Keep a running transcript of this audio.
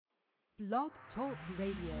Blog Talk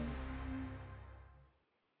Radio.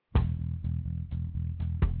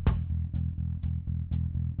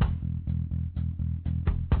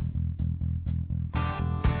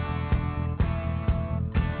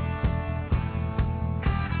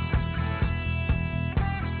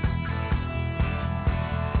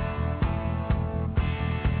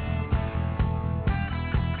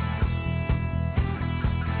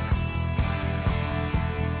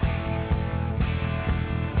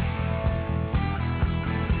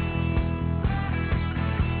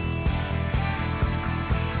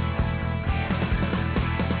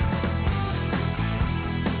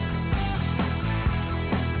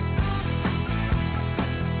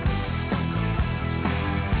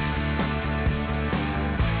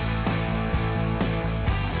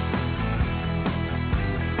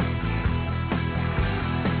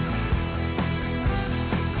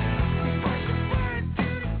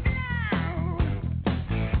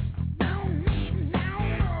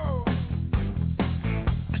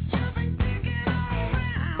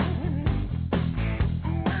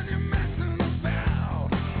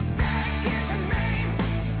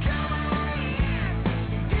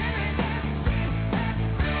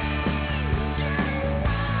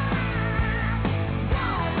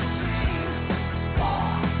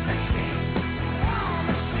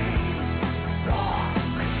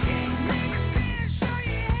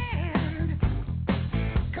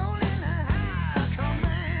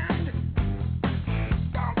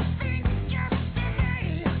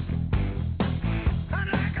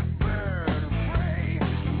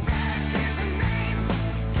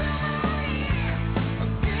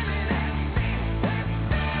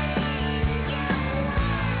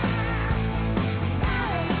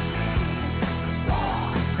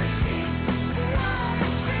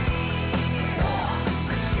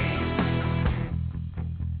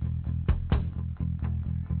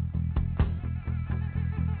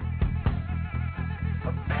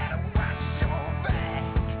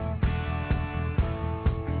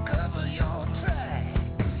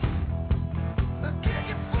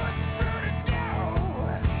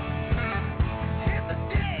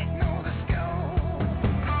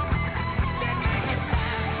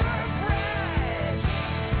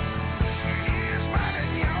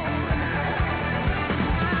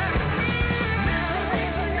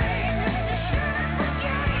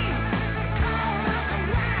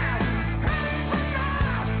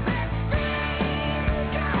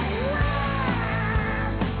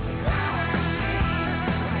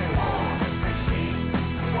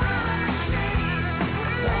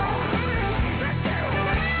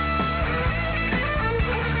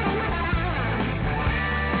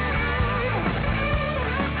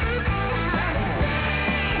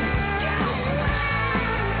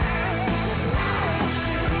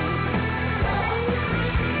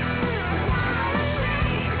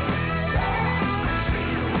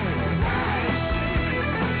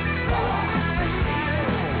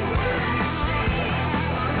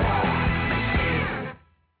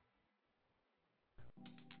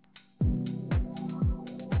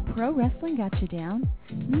 Pro wrestling got you down?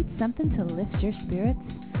 Need something to lift your spirits?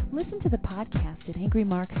 Listen to the podcast at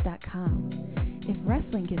angrymarks.com. If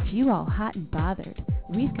wrestling gets you all hot and bothered,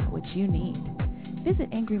 we've got what you need.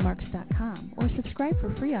 Visit angrymarks.com or subscribe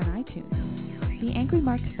for free on iTunes. The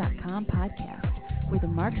angrymarks.com podcast, where the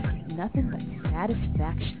marks get nothing but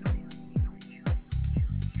satisfaction.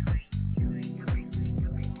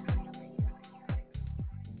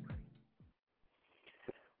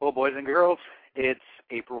 Well, boys and girls, it's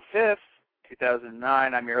April 5th,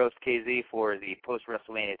 2009. I'm your host, KZ, for the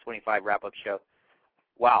post-WrestleMania 25 wrap-up show.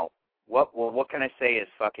 Wow. What can I say is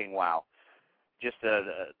fucking wow. Just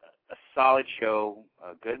a solid show,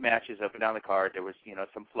 good matches up and down the card. There was,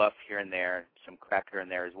 some fluff here and there, some crap here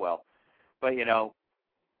and there as well. But, you're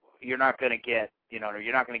not going to get,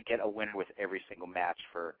 a winner with every single match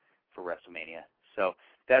for WrestleMania. So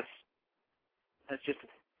that's just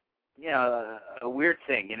a weird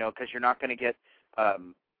thing, because you're not going to get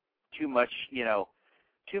too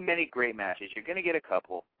many great matches. You're going to get a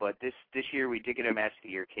couple, but this year we did get a Match of the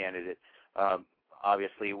Year candidate.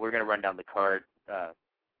 Obviously, we're going to run down the card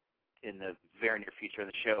in the very near future of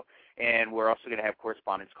the show, and we're also going to have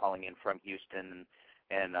correspondents calling in from Houston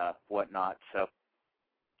and whatnot. So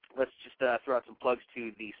let's just throw out some plugs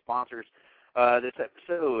to the sponsors. This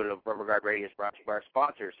episode of Rubber Guard Radio is brought to you by our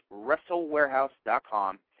sponsors,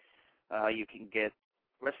 WrestleWarehouse.com. You can get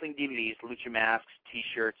wrestling DVDs, lucha masks,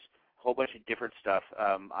 T-shirts, a whole bunch of different stuff.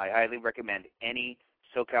 I highly recommend any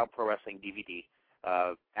SoCal Pro Wrestling DVD.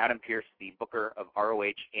 Adam Pearce, the booker of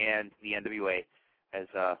ROH and the NWA, has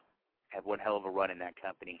had one hell of a run in that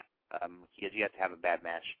company. He has yet to have a bad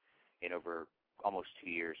match. in over almost 2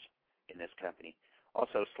 years in this company.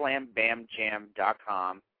 Also,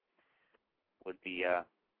 slambamjam.com would be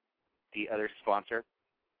the other sponsor.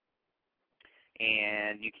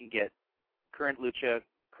 And you can get current lucha,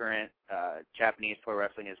 current Japanese pro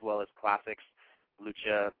wrestling, as well as classics,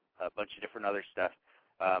 lucha, a bunch of different other stuff,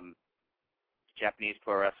 Japanese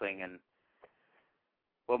pro wrestling, and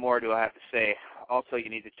what more do I have to say? Also, you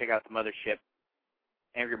need to check out the mothership,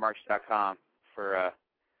 angrymarks.com, for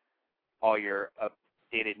all your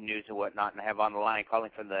updated news and whatnot. And I have on the line,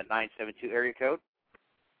 calling from the 972 area code.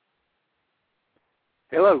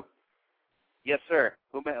 Hello. Yes, sir.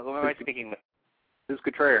 Who am I speaking with? This is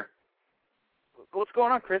Contreras. What's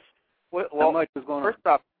going on, Chris? Well, How much is going on? First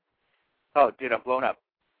off, oh, dude, I'm blown up.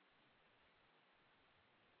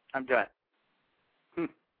 I'm done.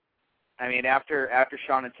 I mean, after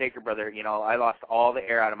Sean and Taker, brother, you know, I lost all the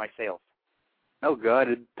air out of my sails. Oh God,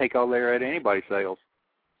 it'd take all the air out of anybody's sails.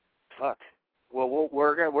 Fuck. Well,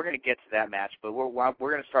 we're gonna get to that match, but we're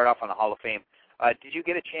gonna start off on the Hall of Fame. Did you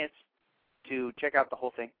get a chance to check out the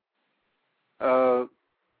whole thing?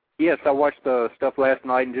 Yes, I watched the stuff last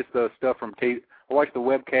night and just the stuff from TV. I watched the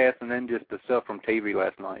webcast and then just the stuff from TV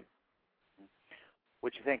last night.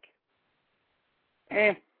 What'd you think?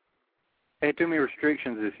 They had too many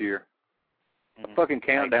restrictions this year. Mm-hmm. A fucking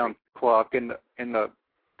countdown clock in the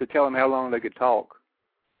to tell them how long they could talk.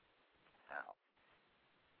 Wow.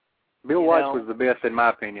 Bill Watts was the best in my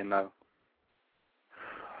opinion, though.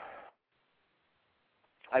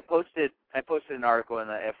 I posted an article in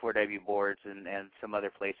the F4W boards and some other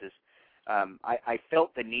places. I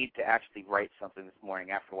felt the need to actually write something this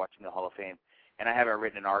morning after watching the Hall of Fame, and I haven't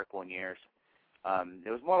written an article in years. It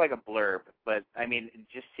was more like a blurb, but I mean,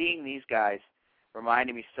 just seeing these guys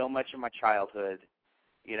reminded me so much of my childhood,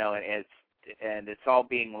 you know, and it's all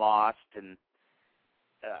being lost. And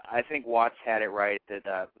I think Watts had it right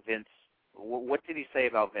that Vince. What did he say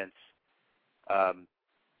about Vince?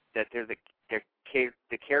 That they're the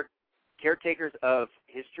caretakers of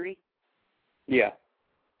history. Yeah.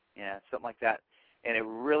 Yeah, something like that. And it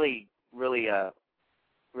really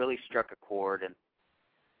struck a chord, and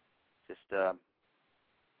just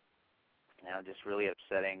just really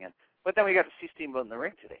upsetting. But then we got to see Steamboat in the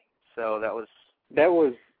ring today, so that was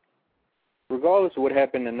regardless of what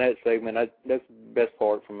happened in that segment. That's the best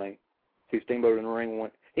part for me. See Steamboat in the ring.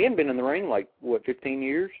 He hadn't been in the ring like 15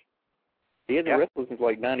 years. He hasn't wrestled since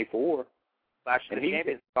like '94. Clash of the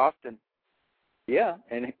Champions, Austin. Yeah,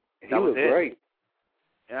 and he was great.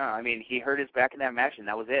 Yeah, I mean, he hurt his back in that match, and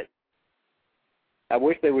that was it. I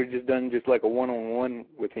wish they would have just done just like a one-on-one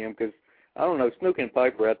with him, because, I don't know, Snooki and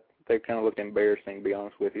Piper, they kind of looked embarrassing, to be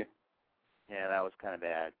honest with you. Yeah, that was kind of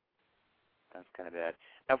bad. That's kind of bad.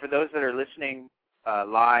 Now, for those that are listening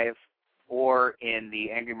live or in the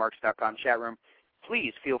angrymarks.com chat room,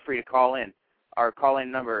 please feel free to call in. Our call-in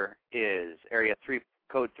number is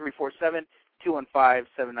code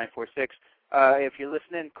 347-215-7946. If you're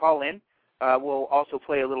listening, call in. We'll also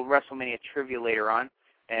play a little WrestleMania trivia later on,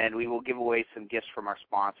 and we will give away some gifts from our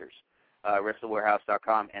sponsors,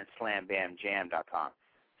 WrestleWarehouse.com and SlamBamJam.com.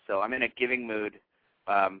 So I'm in a giving mood.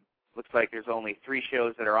 Looks like there's only 3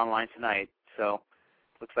 shows that are online tonight, so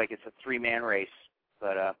looks like it's a 3-man race.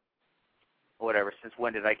 But whatever. Since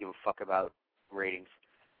when did I give a fuck about ratings?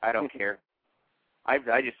 I don't care. I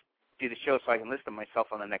just do the show so I can list them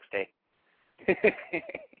myself on the next day.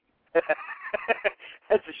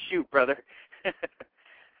 That's a shoot, brother.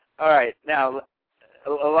 All right, now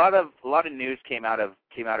a lot of news came out of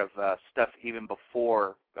stuff even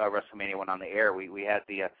before WrestleMania went on the air. We had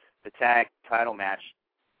the tag title match,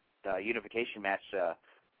 unification match,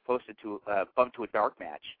 bumped to a dark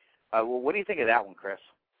match. Well, what do you think of that one, Chris?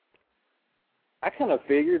 I kind of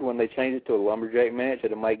figured when they changed it to a lumberjack match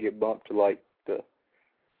that it might get bumped to like a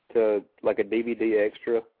DVD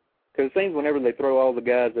extra. Because it seems whenever they throw all the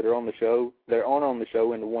guys that are on the show, they're on the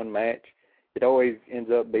show into one match, it always ends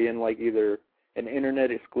up being like either an internet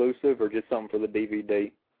exclusive or just something for the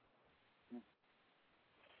DVD.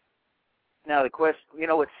 Now the question, you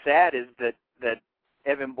know, what's sad is that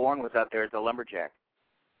Evan Bourne was out there as a lumberjack.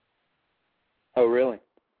 Oh, really?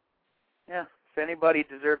 Yeah. If anybody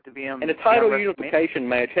deserved to be on... In a title unification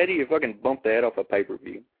match, how do you fucking bump that off a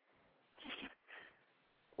pay-per-view?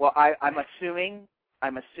 Well, I'm assuming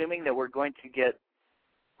that we're going to get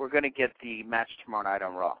the match tomorrow night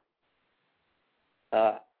on Raw.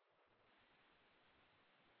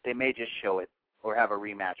 They may just show it or have a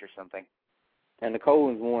rematch or something. And the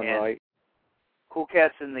Colons won, right? Cool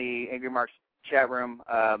Cats in the Angry Marks chat room.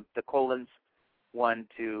 The Colons won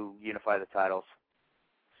to unify the titles.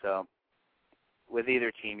 So with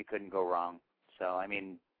either team, you couldn't go wrong. So I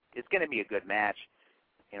mean, it's going to be a good match.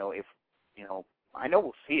 if I know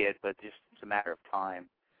we'll see it, but just it's a matter of time.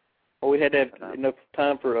 Well, we had to have enough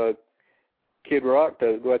time for Kid Rock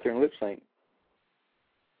to go out there and lip sync.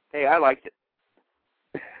 Hey, I liked it.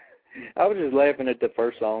 I was just laughing at the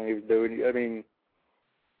first song he was doing. I mean,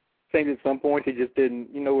 I think at some point he just didn't,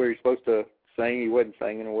 where he's supposed to sing, he wasn't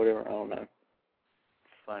singing or whatever. I don't know.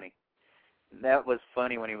 Funny. That was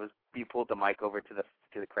funny when he pulled the mic over to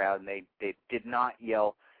the crowd, and they did not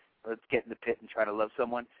yell, "Let's get in the pit and try to love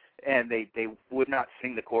someone," and they would not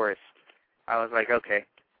sing the chorus. I was like, okay,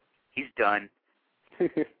 he's done.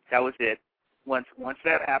 That was it. Once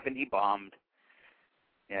that happened, he bombed.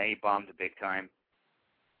 Yeah, he bombed big time.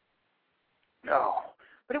 No,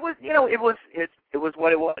 but it was it was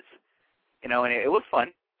what it was, and it was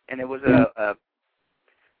fun, and it was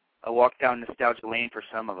a walk down nostalgia lane for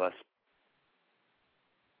some of us.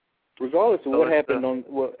 Regardless of what happened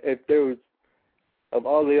if there was, of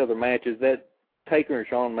all the other matches, that Taker and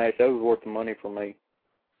Shawn match, that was worth the money for me.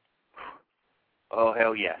 Oh,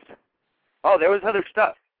 hell yes. Oh, there was other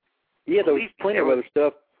stuff. Yeah, there was plenty of other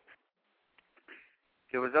stuff.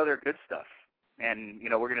 There was other good stuff. And,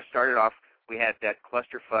 we're going to start it off. We had that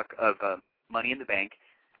clusterfuck of Money in the Bank.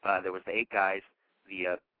 There was the 8 guys,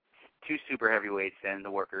 the 2 super heavyweights, and the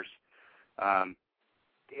workers.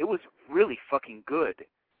 It was really fucking good.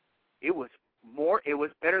 It was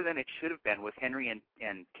better than it should have been with Henry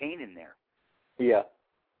and Kane in there. Yeah.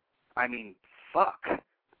 I mean, fuck.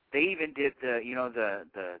 They even did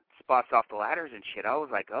the spots off the ladders and shit. I was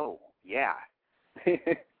like, oh, yeah.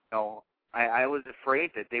 I was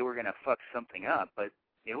afraid that they were going to fuck something up, but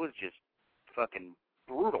it was just fucking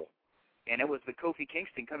brutal. And it was the Kofi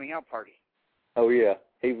Kingston coming out party. Oh, yeah.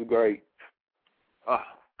 He was great. Oh,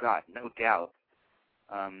 God, no doubt.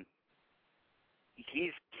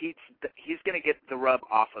 He's going to get the rub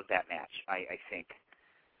off of that match, I think.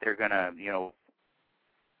 They're going to,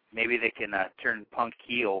 maybe they can turn Punk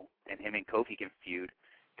heel and him and Kofi can feud,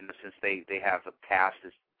 since they have a past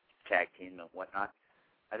as tag team and whatnot.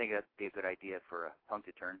 I think that'd be a good idea for Punk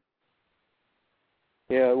to turn.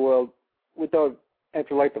 Yeah, well, we thought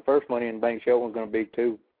after the first Money in the Bank, Shelton was going to be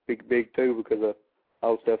big too because of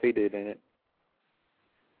all the stuff he did in it.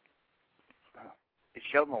 Is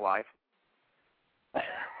Shelton alive?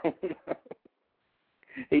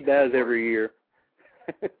 He dies every year.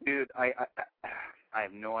 Dude, I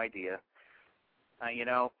have no idea. I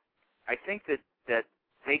think that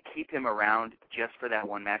they keep him around just for that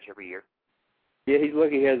one match every year. Yeah, he's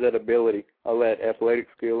lucky he has that ability, all that athletic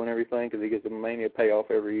skill and everything, because he gets the Mania payoff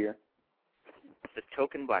every year. The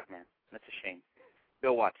token black man. That's a shame.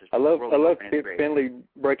 Bill Watts is. I love Finley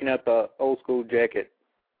breaking out the old school jacket.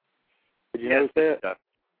 Did you notice that? Stuff.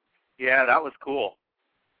 Yeah, that was cool.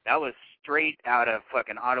 That was straight out of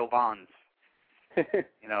fucking Otto Bonds.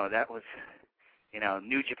 That was,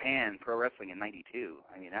 New Japan Pro Wrestling in '92.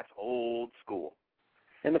 I mean, that's old school.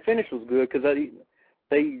 And the finish was good because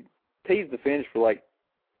they teased the finish for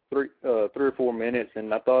 3 or 4 minutes,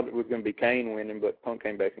 and I thought it was going to be Kane winning, but Punk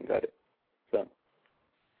came back and got it. So.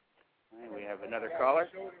 Right, we have another caller.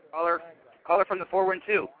 Caller from the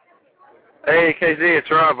 412. Hey, KZ, it's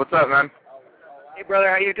Rob. What's up, man? Hey, brother,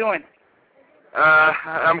 how you doing?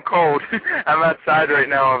 I'm cold. I'm outside right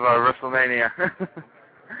now of WrestleMania.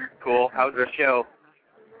 Cool. How's the show?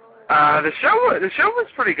 The show was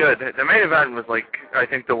pretty good. The main event was I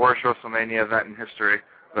think the worst WrestleMania event in history.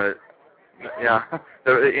 But yeah,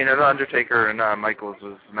 the Undertaker and Michaels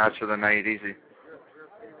was match of the night, easy.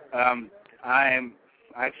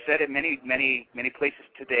 I've said it many places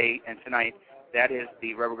today and tonight. That is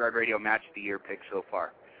the Rubber Guard Radio Match of the Year pick so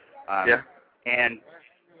far. Yeah. And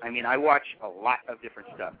I mean, I watch a lot of different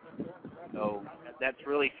stuff, so that's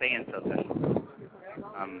really saying something.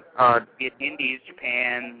 Be it Indies,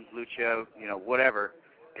 Japan, Lucha, whatever.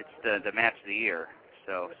 It's the match of the year.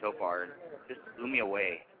 So far, it just blew me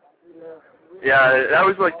away. Yeah, that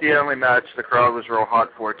was the only match the crowd was real hot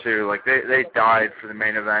for too. They died for the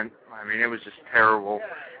main event. I mean, it was just terrible.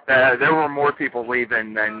 There were more people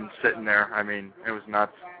leaving than sitting there. I mean, it was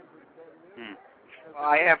nuts. Well,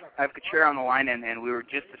 I have Kachira on the line, and we were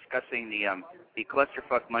just discussing the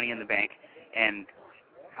clusterfuck Money in the Bank, and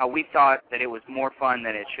how we thought that it was more fun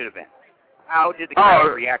than it should have been. How did the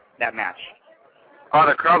crowd react to that match? Oh,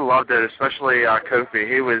 the crowd loved it, especially Kofi.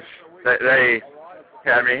 He was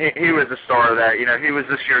he was the star of that. He was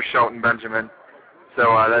this year's Shelton Benjamin.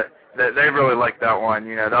 So they really liked that one.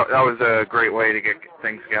 That was a great way to get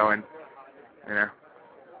things going.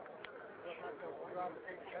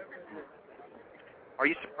 Are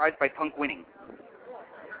you surprised by Punk winning?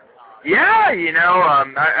 Yeah,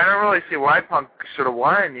 I don't really see why Punk should have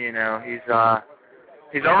won.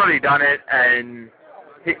 He's already done it, and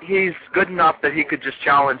he's good enough that he could just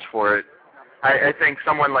challenge for it. I think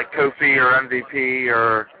someone like Kofi or MVP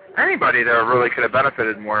or anybody there really could have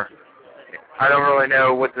benefited more. I don't really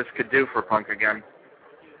know what this could do for Punk again.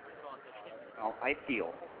 Well, I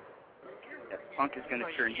feel that Punk is going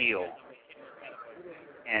to turn heel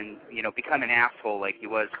and, become an asshole like he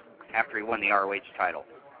was after he won the ROH title.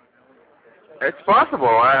 It's possible.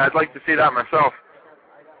 I'd like to see that myself.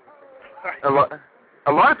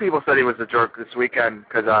 A lot of people said he was a jerk this weekend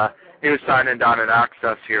because he was signing down an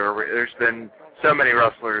Access here. There's been so many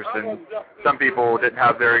wrestlers, and some people didn't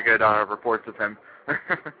have very good reports of him.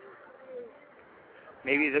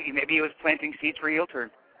 Maybe he was planting seeds for a heel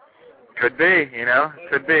turn. Could be,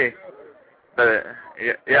 could be. But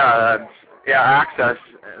yeah, Access.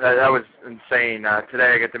 That was insane.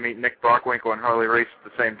 Today I get to meet Nick Bockwinkel and Harley Race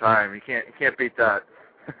at the same time. You can't beat that.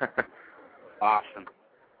 Awesome.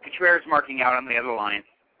 Contreras marking out on the other line.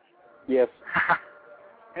 Yes.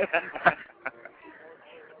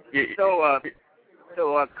 So,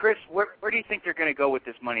 Chris, where do you think they're going to go with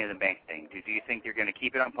this Money in the Bank thing? Do you think they're going to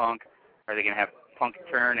keep it on Punk? Are they going to have Punk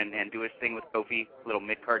turn and do his thing with Kofi, little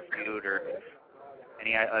mid-card feud, or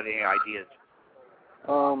any ideas?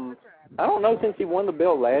 I don't know. Since he won the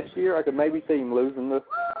belt last year, I could maybe see him losing the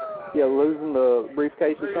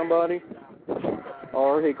briefcase to somebody,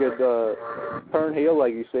 or he could turn heel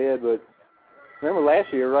like you said. But remember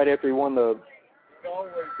last year, right after he won the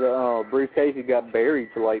briefcase, he got buried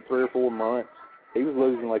for like 3 or 4 months. He was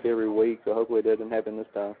losing like every week, so hopefully it doesn't happen this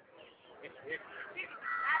time.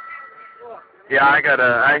 Yeah,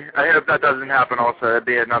 I hope that doesn't happen also. It'd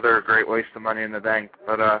be another great waste of Money in the Bank.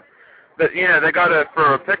 But they gotta,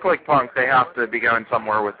 for a pick like Punk, they have to be going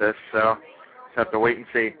somewhere with this, so just have to wait and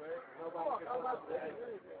see.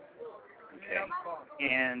 Okay.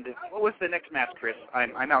 And what was the next match, Chris?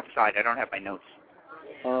 I'm outside. I don't have my notes.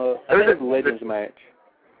 I think it was a Legends match.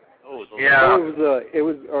 Oh, yeah.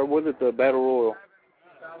 Or was it the Battle Royal?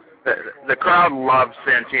 The crowd loved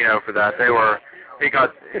Santino for that. He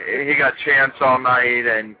got chants all night,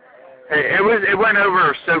 and it went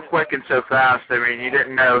over so quick and so fast. I mean, you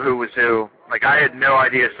didn't know who was who. Like, I had no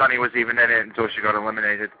idea Sunny was even in it until she got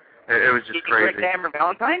eliminated. It was just crazy. Greg Hammer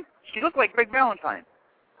Valentine? She looked like Greg Valentine.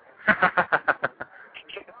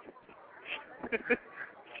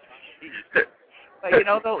 But,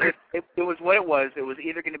 though, it was what it was. It was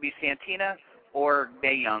either going to be Santina or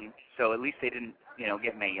Mae Young, so at least they didn't,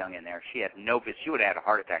 get Mae Young in there. She had she would have had a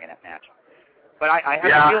heart attack in that match. But I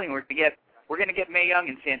have a feeling we're going to get Mae Young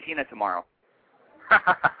and Santina tomorrow.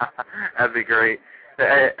 That'd be great.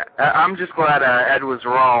 I'm just glad Ed was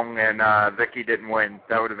wrong and Vicky didn't win.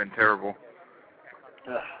 That would have been terrible.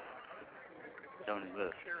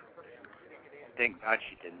 Thank God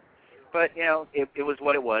she didn't. But, it was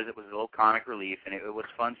what it was. It was a little comic relief, and it was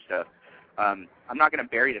fun stuff. I'm not going to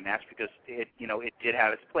bury the match because it did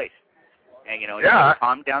have its place. And, it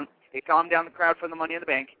calmed down the crowd from the Money in the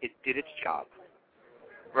Bank. It did its job.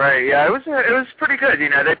 Right, yeah, it was pretty good.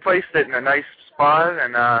 They placed it in a nice spot,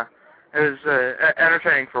 and it was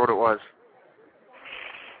entertaining for what it was.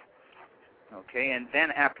 Okay, and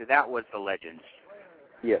then after that was the Legends.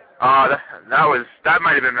 Yes. That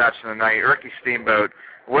might have been match of the night. Ricky Steamboat.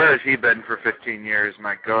 Where has he been for 15 years?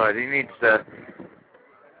 My God, he needs to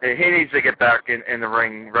get back in the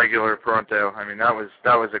ring regular pronto. I mean, that was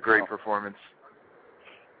a great performance.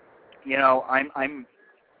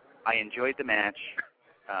 I enjoyed the match.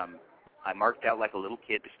 I marked out like a little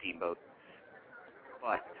kid to Steamboat,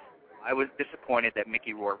 but I was disappointed that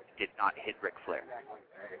Mickey Rourke did not hit Ric Flair.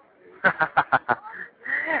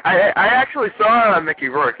 I actually saw Mickey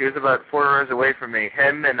Rourke. He was about 4 rows away from me.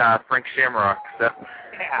 Him and Frank Shamrock. So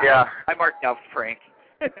yeah. I marked out Frank.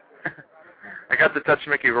 I got to touch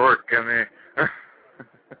Mickey Rourke. I mean.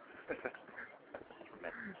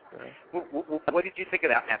 What did you think of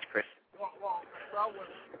that match, Chris?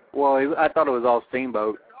 Well, I thought it was all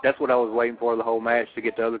Steamboat. That's what I was waiting for the whole match, to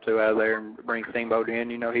get the other two out of there and bring Steamboat in.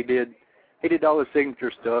 He did all his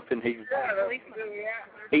signature stuff, and he's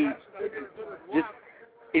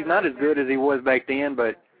not as good as he was back then,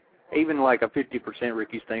 but even like a 50%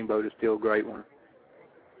 Ricky Steamboat is still a great one.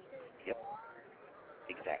 Yep,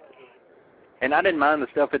 exactly. And I didn't mind the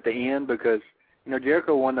stuff at the end because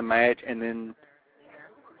Jericho won the match, and then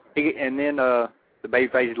the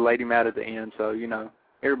babyface laid him out at the end, so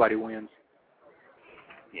everybody wins.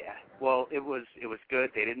 Yeah. Well, it was good.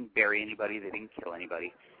 They didn't bury anybody. They didn't kill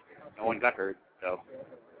anybody. No one got hurt, so.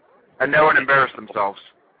 And no one embarrassed themselves.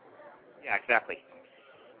 Yeah, exactly.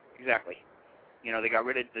 Exactly. They got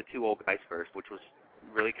rid of the 2 old guys first, which was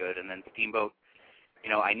really good, and then Steamboat.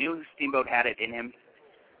 I knew Steamboat had it in him,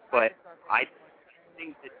 but I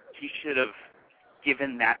think that he should have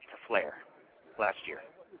given that to Flair last year.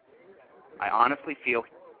 I honestly feel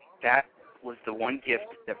that was the one gift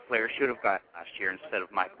that Flair should have got last year instead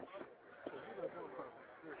of Michaels.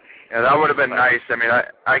 Yeah, that would have been nice. I mean,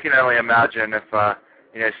 I can only imagine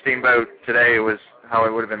if Steamboat today was how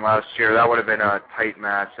it would have been last year. That would have been a tight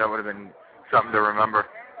match. That would have been something to remember.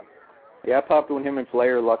 Yeah, I popped when him and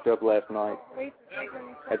Flair locked up last night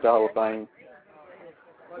at the Hall of Fame.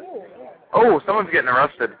 Oh, someone's getting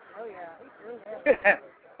arrested.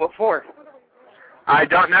 What for? I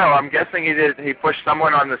don't know. I'm guessing he pushed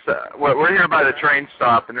someone on the. We're here by the train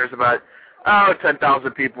stop, and there's about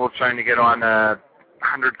 10,000 people trying to get on a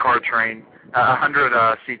 100-car train,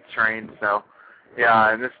 100-seat train. So,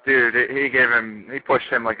 yeah, and this dude, he pushed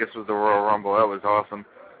him like this was the Royal Rumble. That was awesome.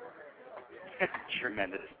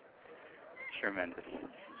 Tremendous.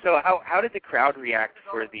 So, how did the crowd react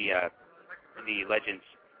for the Legends?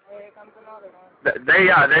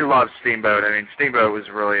 They love Steamboat. I mean, Steamboat was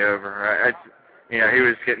really over. He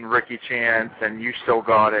was getting Ricky chants, and you still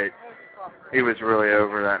got it. He was really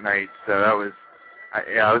over that night. So that was,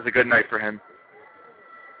 it was a good night for him.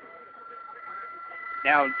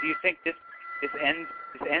 Now, do you think this ends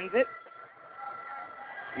it?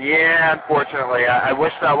 Yeah, unfortunately, I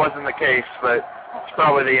wish that wasn't the case, but it's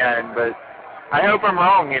probably the end. But I hope I'm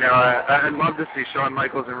wrong. I'd love to see Shawn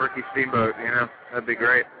Michaels and Ricky Steamboat. That'd be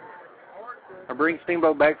great. I'll bring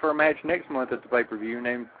Steamboat back for a match next month at the pay-per-view,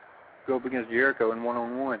 named go up against Jericho in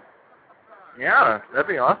one-on-one. Yeah, that'd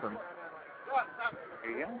be awesome.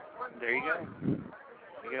 There you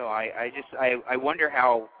go. I wonder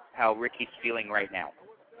how Ricky's feeling right now.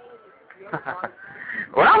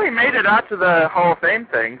 Well, he made it out to the Hall of Fame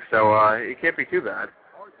thing, so it can't be too bad.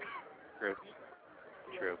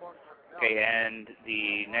 True. Okay, and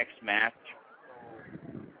the next match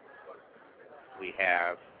we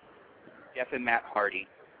have Jeff and Matt Hardy.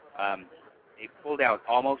 They pulled out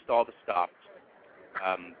almost all the stops.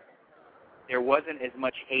 There wasn't as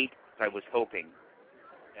much hate as I was hoping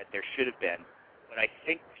that there should have been, but I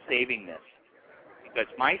think we're saving this because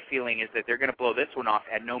my feeling is that they're going to blow this one off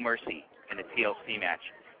at No Mercy in a TLC match,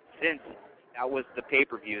 since that was the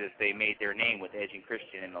pay-per-view that they made their name with Edge and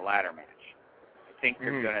Christian in the ladder match. I think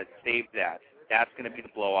they're going to save that. That's going to be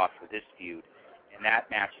the blow-off for this feud, and that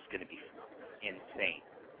match is going to be insane.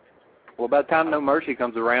 Well, by the time No Mercy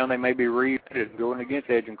comes around, they may be reunited going against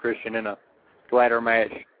Edge and Christian in a ladder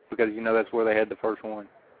match because, that's where they had the first one.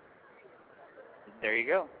 There you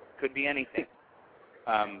go. Could be anything.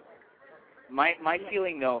 My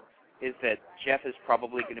feeling, though, is that Jeff is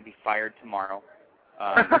probably going to be fired tomorrow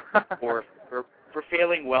for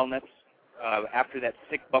failing wellness. After that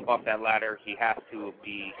sick bump off that ladder, he has to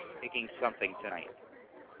be taking something tonight.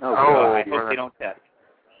 I hope they don't test.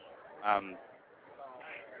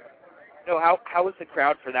 So how was the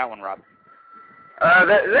crowd for that one, Rob?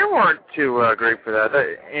 They weren't too great for that.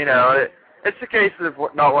 It's a case of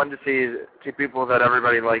not wanting to see two people that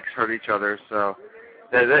everybody likes hurt each other. So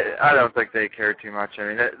I don't think they cared too much. I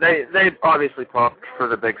mean, they obviously popped for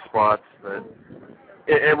the big spots, but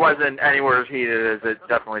it wasn't anywhere as heated as it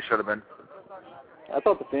definitely should have been. I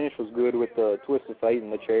thought the finish was good with the twist of fate in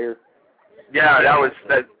the chair. Yeah, that was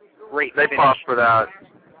that. Great. They finish. popped for that.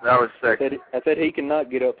 That was sick. I said he cannot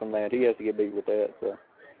get up from that. He has to get beat with that. So.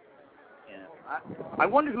 Yeah. I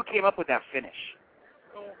wonder who came up with that finish.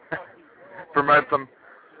 Promote them.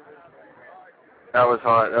 That was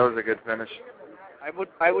hot. That was a good finish. I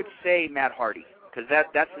would say Matt Hardy, because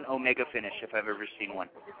that's an Omega finish if I've ever seen one.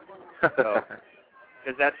 So,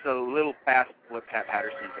 because that's a little past what Pat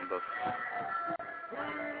Patterson can both.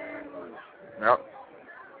 Yep.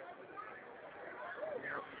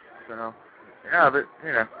 So, yeah, but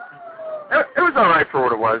it was all right for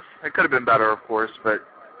what it was. It could have been better, of course, but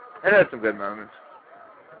it had some good moments.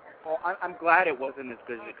 Well, I'm glad it wasn't as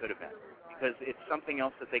good as it could have been, because it's something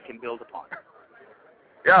else that they can build upon.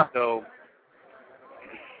 Yeah. So,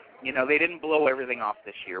 they didn't blow everything off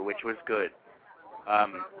this year, which was good.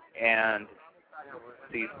 And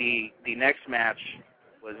the next match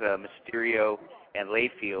was Mysterio and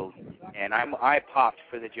Layfield, and I popped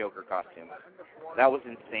for the Joker costume. That was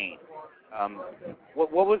insane.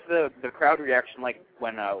 What was the crowd reaction like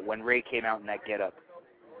when Ray came out in that getup?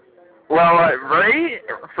 Well, Ray,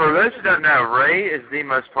 for those who don't know, Ray is the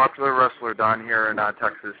most popular wrestler down here in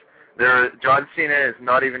Texas. John Cena is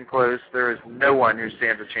not even close. There is no one who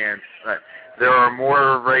stands a chance. There are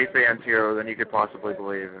more Ray fans here than you could possibly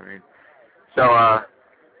believe. I mean, so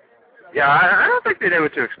yeah, I don't think they knew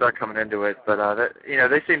what to expect coming into it, but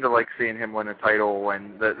they seemed to like seeing him win the title.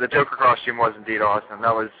 When the Joker costume was indeed awesome.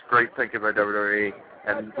 That was great thinking by WWE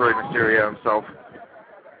and Rey Mysterio himself.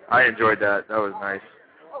 I enjoyed that. That was nice.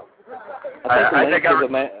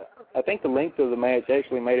 I think the length of the match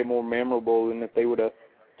actually made it more memorable than if they would have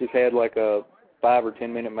just had like a 5 or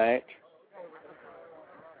 10 minute match.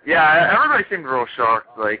 Yeah, everybody seemed real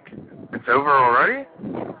shocked, like, it's over already?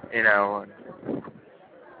 You know,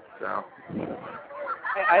 so.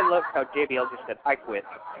 I love how JBL just said, I quit.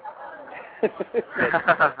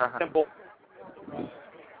 Simple.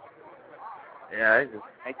 Yeah,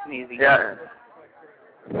 Nice and easy. Yeah.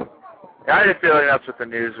 I had a feeling that's what the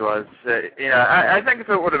news was. You know, I think if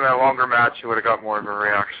it would have been a longer match, it would have got more of a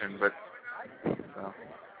reaction, but, so.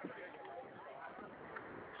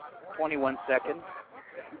 21 seconds.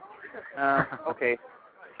 Okay,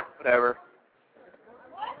 whatever.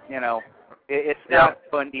 You know, it's not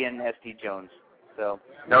Bundy and SD Jones, so.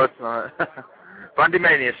 No, it's not. Bundy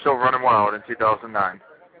Mania is still running wild in 2009.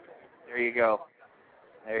 There you go.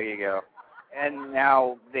 There you go. And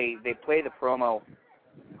now they play the promo,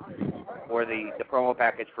 or the promo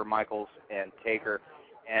package for Michaels and Taker,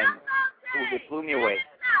 and it blew me away.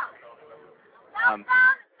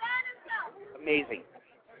 Amazing.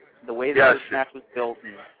 The way that this match was built.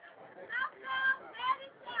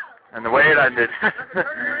 And the way it ended.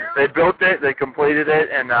 They built it, they completed it,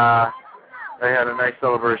 and they had a nice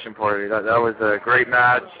celebration party. That was a great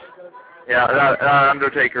match. Yeah, that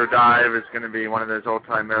Undertaker dive is going to be one of those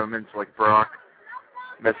all-time moments, like Brock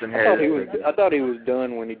missing his. I thought he was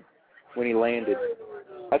done when he landed.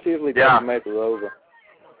 I seriously thought the match was over.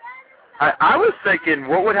 I was thinking,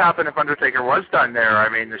 what would happen if Undertaker was done there? I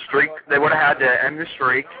mean, the streak, they would have had to end the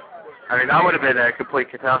streak. I mean, that would have been a complete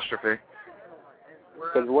catastrophe.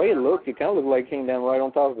 Because the way it looked, it kind of looked like it came down right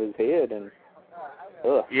on top of his head, and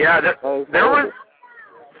yeah, there was,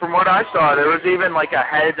 from what I saw, there was even like a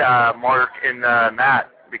head mark in the mat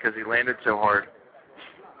because he landed so hard.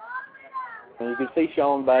 And you could see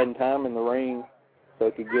Sean biding time in the ring so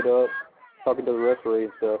he could get up, talking to the referee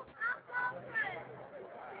and stuff.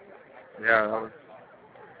 Yeah,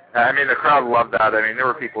 I mean, the crowd loved that. I mean, there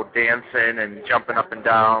were people dancing and jumping up and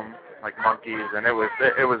down like monkeys, and it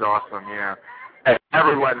was awesome, you know. And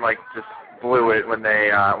everyone like just blew it when they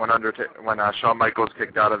when Shawn Michaels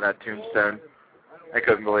kicked out of that tombstone. I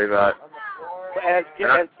couldn't believe that. As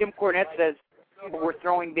Tim Cornette says, we're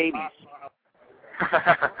throwing babies.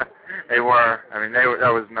 They were. I mean, that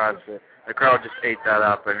was nuts. The crowd just ate that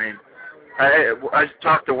up. I mean, I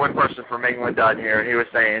talked to one person from England down here, and he was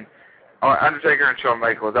saying, Undertaker and Shawn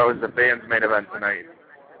Michaels, that was the band's main event tonight.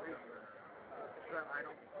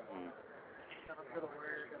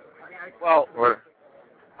 Well,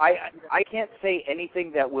 I can't say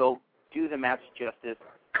anything that will do the match justice.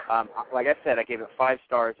 Like I said, I gave it 5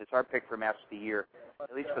 stars. It's our pick for match of the year,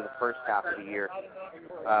 at least for the first half of the year.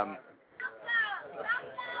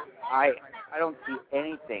 I don't see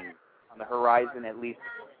anything on the horizon, at least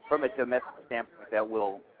from a domestic standpoint, that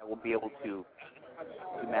will be able to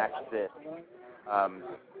match this.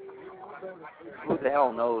 Who the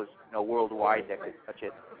hell knows, worldwide that could touch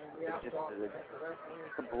it. It's just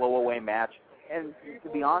a blow-away match. And to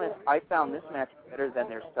be honest, I found this match better than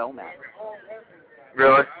their Cell match.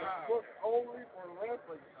 Really?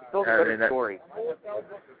 Still a better story.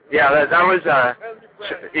 Yeah, that was,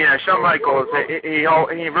 Shawn Michaels, he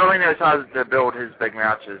really knows how to build his big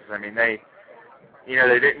matches. I mean, they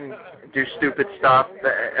didn't do stupid stuff.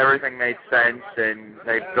 Everything made sense, and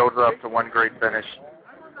they built it up to one great finish.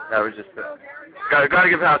 That was just got to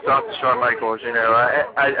give hats off to Shawn Michaels.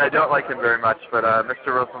 I don't like him very much, but Mr.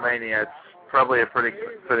 WrestleMania, it's probably a pretty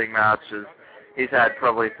fitting match. He's had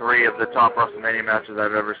probably 3 of the top WrestleMania matches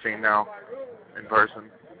I've ever seen now in person.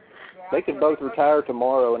 They could both retire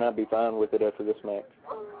tomorrow, and I'd be fine with it after this match.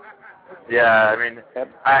 Yeah, I mean,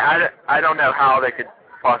 I don't know how they could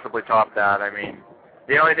possibly top that. I mean,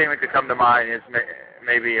 the only thing that could come to mind is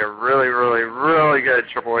maybe a really, really, really good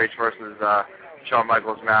Triple H versus Shawn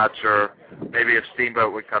Michaels match, or maybe if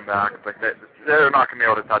Steamboat would come back, but they're not going to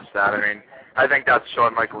be able to touch that. I mean, I think that's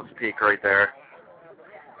Shawn Michaels' peak right there.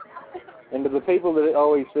 And to the people that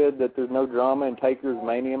always said that there's no drama in Taker's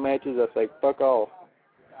Mania matches, I say, fuck off.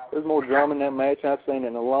 There's more drama in that match I've seen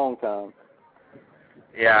in a long time.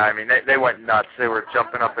 Yeah, I mean, they went nuts. They were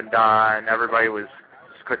jumping up and down. Everybody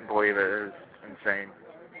just couldn't believe it. It was insane.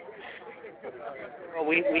 Well,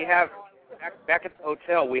 we have, back at the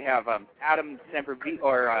hotel, we have Adam Sempervive,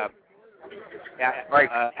 or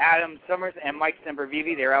Adam Summers and Mike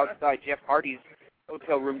Sempervive. They're outside Jeff Hardy's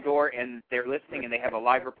hotel room door, and they're listening, and they have a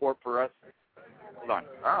live report for us. Hold on.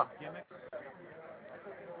 Oh.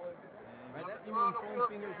 By that you mean foam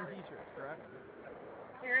fingers and t-shirts, correct?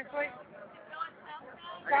 Seriously?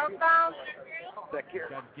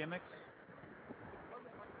 Got gimmicks?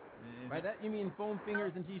 By that you mean foam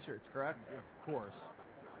fingers and t-shirts, correct? Of course.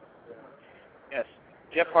 Yes.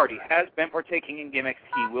 Jeff Hardy has been partaking in gimmicks.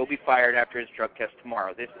 He will be fired after his drug test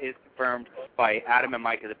tomorrow. This is confirmed by Adam and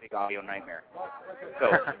Mike of the Big Audio Nightmare. So,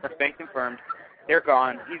 it's been confirmed. They're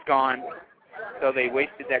gone. He's gone. So they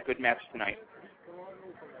wasted that good match tonight.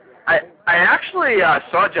 I actually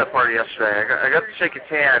saw Jeff Hardy yesterday. I got to shake his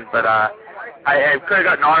hand, but I could have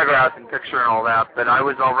gotten an autograph and picture and all that, but I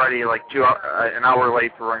was already like an hour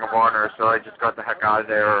late for Ring of Honor, so I just got the heck out of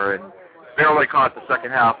there and barely caught the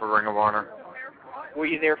second half of Ring of Honor. Were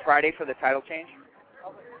you there Friday for the title change?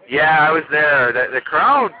 Yeah, I was there. The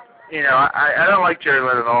crowd, you know, I don't like Jerry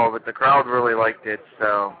Lynn at all, but the crowd really liked it,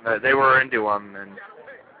 so they were into him,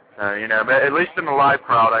 and you know, but at least in the live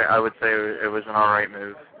crowd, I would say it was an all right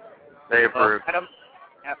move. They approved. Well,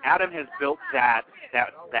 Adam has built that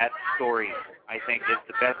story. I think is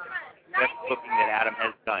the best booking that Adam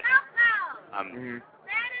has done. And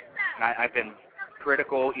I've been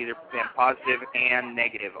critical, either been positive and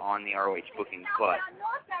negative on the ROH booking, but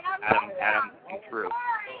Adam came through.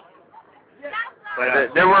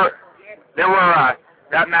 But there were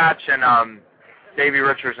that match and Davey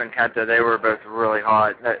Richards and Kenta. They were both really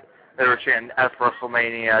hot. They were chanting F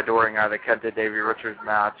WrestleMania during the Kenta Davey Richards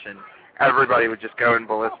match, and everybody was just going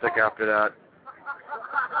ballistic after that.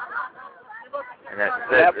 And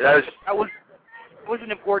that was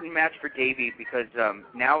an important match for Davey because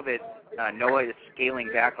now that Noah is scaling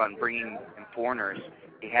back on bringing in foreigners,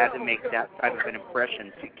 he had to make that type of an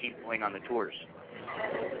impression to keep going on the tours.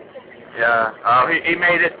 Yeah, he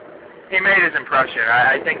made it. He made his impression.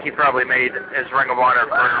 I think he probably made his Ring of Honor for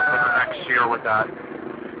the next year with that.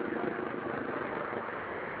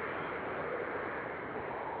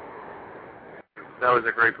 That was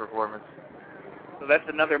a great performance. So that's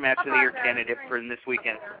another match of the year candidate for this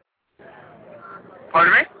weekend.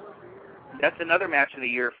 Pardon me? That's another match of the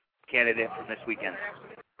year candidate from this weekend.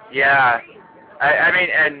 Yeah. I mean,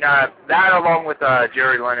 and that along with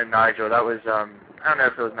Jerry Lynn and Nigel, that was, I don't know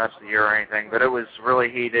if it was match of the year or anything, but it was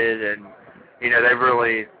really heated, and, you know, they've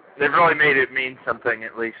really made it mean something,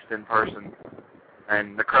 at least in person.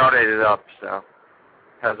 And the crowd ate it up, so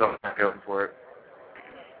has all that going for it.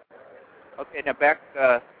 Okay, now back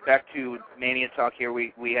to Mania talk here.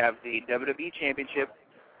 We have the WWE Championship,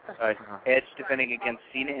 Edge defending against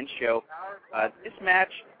Cena and Show. This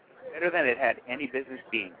match, better than it had any business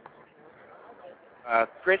being.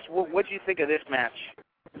 Chris, what do you think of this match?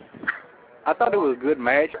 I thought it was a good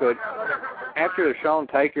match, but after the Shawn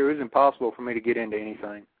Taker, it was impossible for me to get into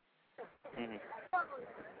anything.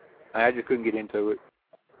 I just couldn't get into it.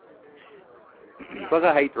 Plus,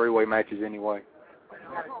 I hate three-way matches anyway.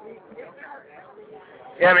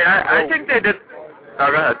 Yeah, I mean, I think they did.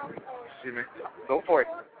 Oh, go ahead. Excuse me. Go for it.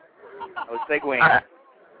 I was segueing.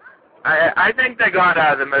 I think they got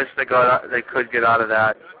the most they could get out of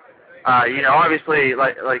that. You know, obviously,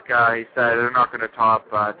 like he said, they're not going to top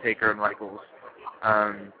Taker and Michaels.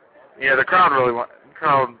 You know, the crowd really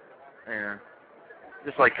you know,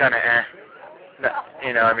 just like kind of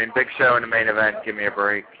You know, I mean, Big Show in the main event, give me a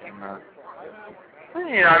break. And,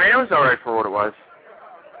 you know, I mean, it was all right for what it was.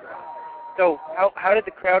 So, how did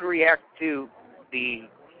the crowd react to the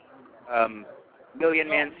Million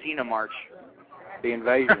Man Cena March? The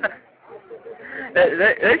invasion.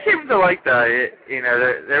 They seemed to like that. You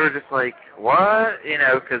know, they were just like, what? You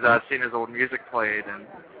know, because Cena's old music played. And,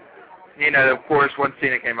 you know, of course, when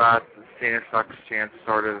Cena came out, Cena sucks chance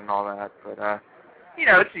started and all that. But, you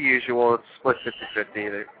know, it's the usual. It's split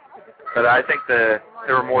 50-50. But I think there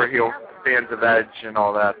were more heel fans of Edge and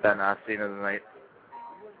all that than Cena tonight.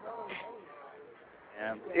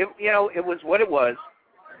 Yeah. It was what it was.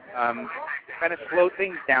 Kind of slowed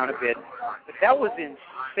things down a bit. But that was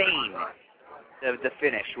insane, the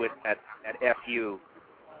finish with that FU,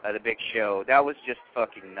 the Big Show. That was just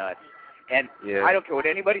fucking nuts. And yeah. I don't care what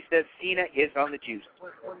anybody says, Cena is on the juice.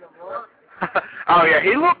 Oh, yeah,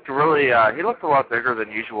 he looked really, he looked a lot bigger than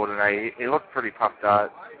usual tonight. He looked pretty puffed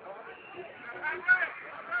out.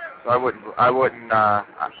 So I wouldn't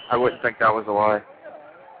think that was a lie.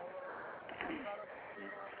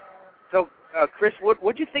 So, Chris,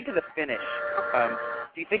 what'd you think of the finish?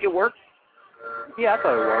 Do you think it worked? Yeah, I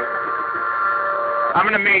thought it worked. I'm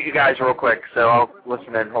going to mute you guys real quick, so I'll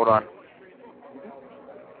listen in. Hold on.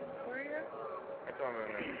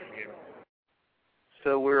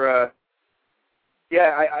 So we're,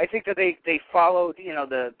 yeah, I think that they followed, you know,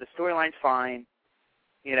 the storyline's fine,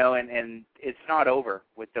 you know, and it's not over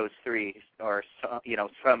with those three, or, you know,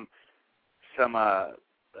 some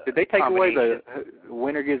Did they take away the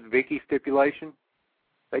winner gets Vicky stipulation?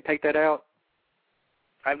 They take that out?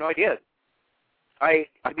 I have no idea. To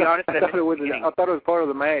be honest, I thought it was part of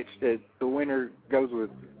the match that the winner goes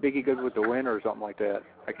with Vicky goes with the winner or something like that.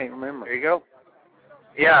 I can't remember. There you go.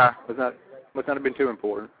 Yeah. Must not have been too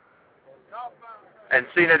important. And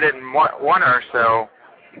Cena didn't want her, so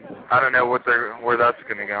I don't know where that's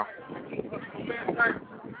gonna go.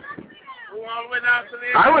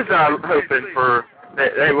 I was hoping for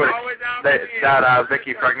that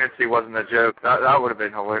Vicky pregnancy wasn't a joke. That would have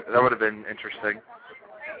been hilarious. That would have been interesting.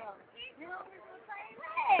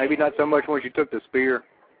 Maybe not so much when she took the spear.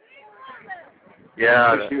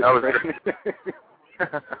 Yeah, that was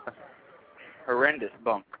horrendous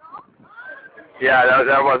bunk. Yeah,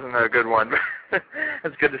 that wasn't a good one.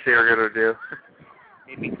 It's good to see her get her due.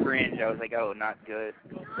 Made me cringe. I was like, oh, not good.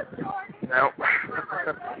 Nope.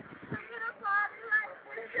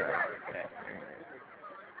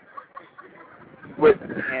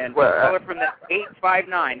 And caller from the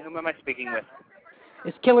 859. Whom am I speaking with?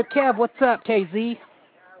 It's Killer Kev. What's up, KZ?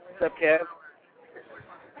 What's up, Kev?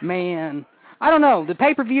 Man, I don't know. The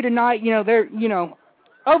pay-per-view tonight,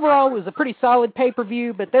 overall it was a pretty solid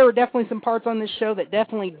pay-per-view, but there were definitely some parts on this show that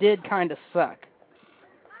definitely did kind of suck.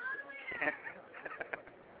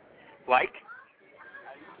 Like?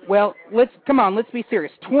 Well, let's be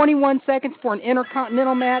serious. 21 seconds for an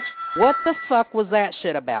Intercontinental match? What the fuck was that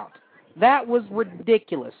shit about? That was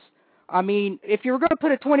ridiculous. I mean, if you were going to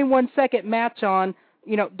put a 21-second match on,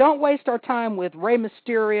 don't waste our time with Rey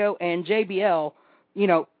Mysterio and JBL.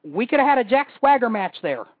 We could have had a Jack Swagger match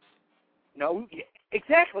there. No,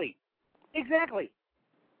 exactly.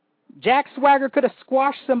 Jack Swagger could have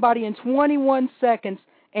squashed somebody in 21 seconds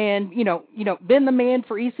and, been the man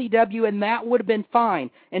for ECW, and that would have been fine.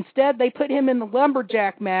 Instead, they put him in the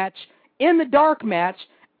Lumberjack match, in the Dark match,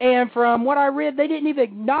 and from what I read, they didn't even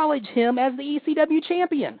acknowledge him as the ECW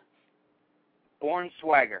champion. Born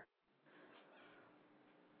Swagger.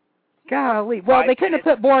 Golly. Well, they couldn't have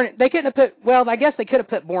put Born. I guess they could have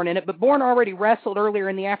put Born in it, but Born already wrestled earlier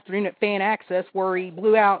in the afternoon at Fan Access where he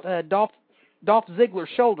blew out Dolph Ziggler's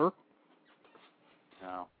shoulder.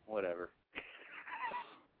 Oh, whatever.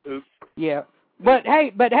 Oops. Yeah. But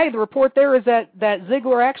hey, the report there is that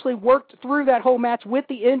Ziggler actually worked through that whole match with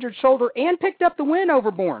the injured shoulder and picked up the win over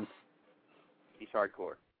Bourne. He's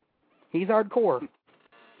hardcore. He's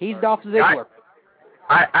Dolph Ziggler.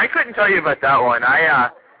 I couldn't tell you about that one. I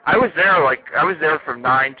was there from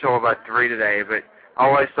 9 till about 3 today, but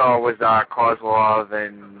all I saw was Kozlov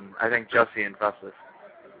and I think Jesse and Festus.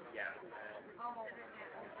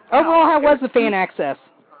 Overall, how was the Fan Access?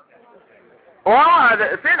 Well,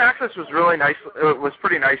 the Fan Access was really nice. It was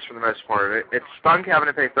pretty nice for the most part. It stunk having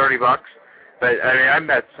to pay $30, but I mean, I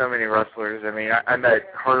met so many wrestlers. I mean, I met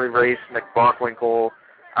Harley Race, Nick Bockwinkel.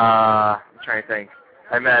 I'm trying to think.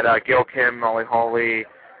 I met Gail Kim, Molly Holly,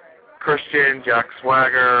 Christian, Jack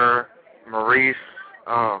Swagger, Maurice.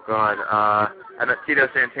 Oh God. I met Tito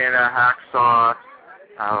Santana, Hacksaw.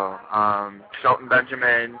 Shelton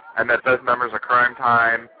Benjamin. I met both members of Crime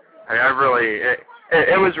Time. I mean,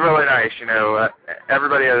 it was really nice,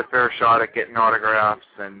 everybody had a fair shot at getting autographs,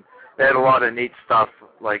 and they had a lot of neat stuff,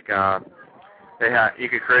 like you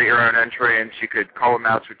could create your own entrance, you could call a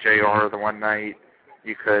match with JR the one night,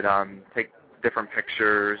 you could take different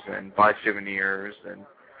pictures and buy souvenirs, and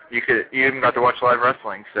you even got to watch live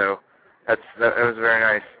wrestling, so it was very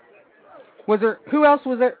nice. Who else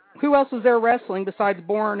was there wrestling besides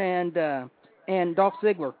Bourne and Dolph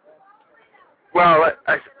Ziggler? Well,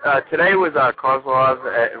 today was Kozlov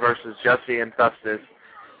versus Jesse and Festus,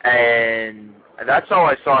 and that's all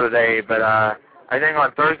I saw today, but I think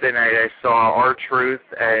on Thursday night I saw R-Truth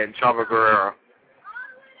and Chavo Guerrero.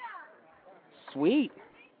 Sweet.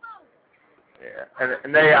 Yeah,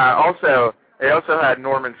 and they also had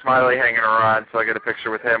Norman Smiley hanging around, so I got a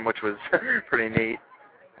picture with him, which was pretty neat.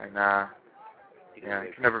 And you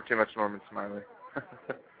can never have too much Norman Smiley.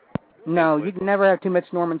 No, you can never have too much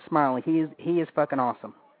Norman Smiley. He is fucking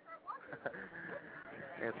awesome.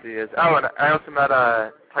 Yes, he is. Oh, and I also met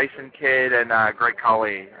Tyson Kidd and Greg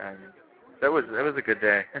Colley, and it was a good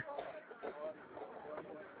day.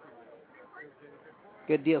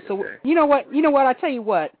 Good deal. So you know what? I tell you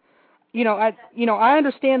what. I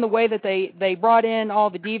understand the way that they brought in all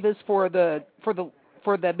the divas for the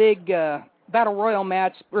big Battle Royal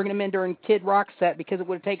match, bringing them in during Kid Rock's set because it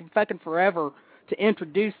would have taken fucking forever to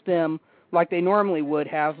introduce them like they normally would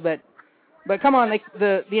have. But come on,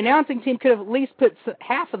 the announcing team could have at least put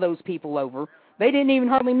half of those people over. They didn't even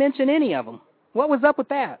hardly mention any of them. What was up with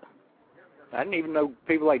that? I didn't even know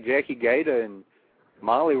people like Jackie Gaeta and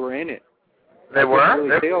Molly were in it. They were?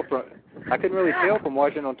 I couldn't really tell from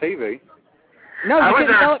watching on TV. No, you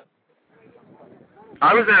couldn't tell it.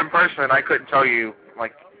 I was there in person, and I couldn't tell you,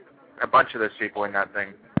 like, a bunch of those people in that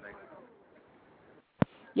thing.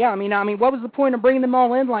 Yeah, I mean, what was the point of bringing them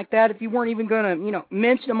all in like that if you weren't even going to,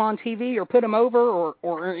 mention them on TV or put them over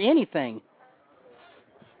or anything?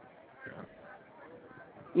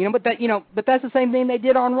 But that's the same thing they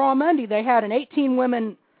did on Raw Monday. They had an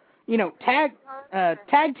 18-women, tag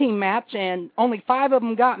team match, and only 5 of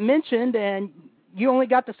them got mentioned, and you only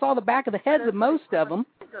got to saw the back of the heads of most of them.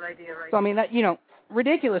 So I mean, that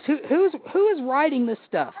ridiculous. Who is writing this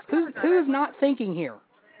stuff? Who is not thinking here?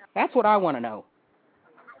 That's what I want to know.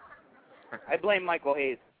 I blame Michael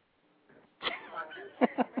Hayes. I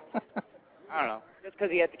don't know, just because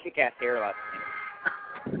he had the kick-ass hair last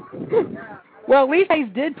night. Well, Lee Hayes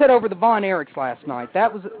did put over the Von Erichs last night.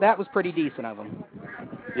 That was pretty decent of him.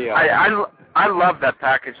 Yeah, I love that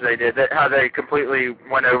package they did. How they completely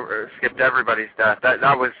skipped everybody's death.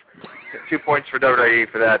 That was 2 points for WWE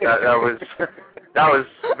for that. That was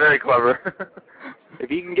very clever. If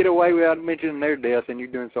you can get away without mentioning their death, then you're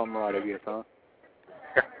doing something right, I guess, huh?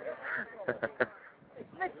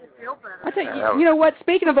 I tell you, you know what?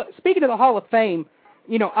 Speaking of the Hall of Fame,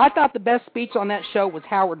 I thought the best speech on that show was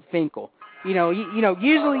Howard Finkel.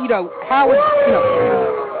 Usually, Howard.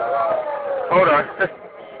 Hold on.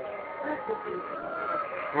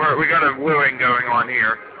 We got a wooing going on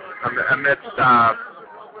here amidst car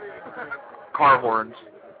horns.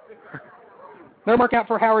 Better mark out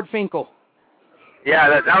for Howard Finkel. Yeah,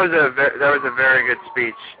 that was a very good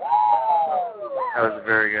speech. That was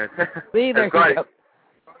very good. See, there you go.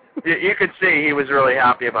 You could see he was really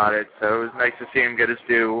happy about it, so it was nice to see him get his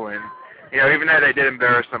due, and even though they did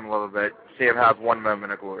embarrass him a little bit, see him have one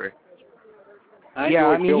moment of glory. I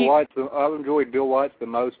enjoyed Bill Watts the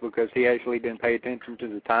most because he actually didn't pay attention to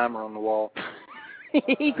the timer on the wall.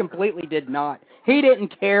 He completely did not. He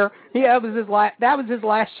didn't care. That was his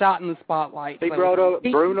last shot in the spotlight. He brought up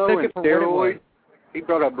Bruno and steroids. He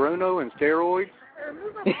brought up Bruno and steroids.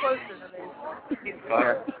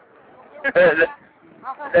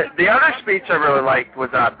 The other speech I really liked was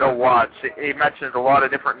Bill Watts. He mentioned a lot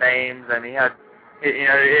of different names, and he had,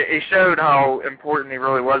 he showed how important he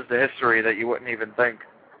really was to history that you wouldn't even think.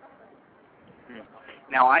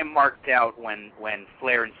 Now I marked out when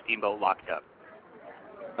Flair and Steamboat locked up.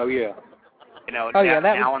 Oh yeah. Now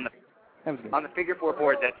on the figure 4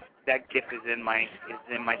 board, that GIF is in my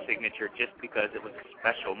signature just because it was a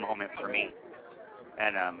special moment for me.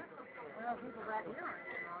 And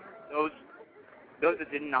those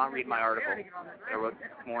that did not read my article I wrote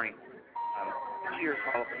this morning, cheers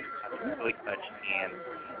all of them really touched me, and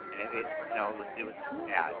it was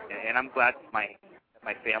sad. And I'm glad that my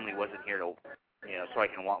family wasn't here to, so I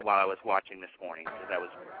can while I was watching this morning, because I was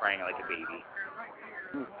crying like a baby.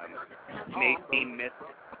 Made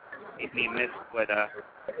me miss what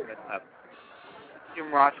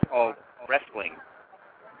Jim Ross called wrestling.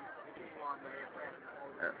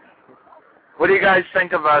 What do you guys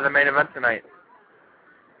think of the main event tonight?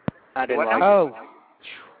 I didn't like it. Oh.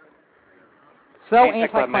 So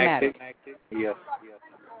anticlimactic. Yes.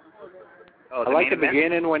 Oh, I like the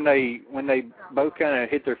beginning when they both kind of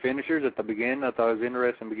hit their finishers at the beginning. I thought it was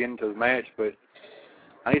interesting beginning to the match, but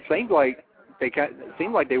it seemed like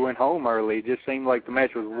they went home early. It just seemed like the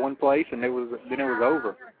match was one place and then it was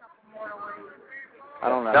over. I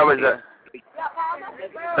don't know. That was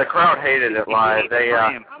the crowd hated it live. They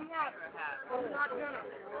had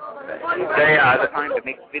time to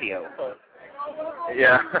make video.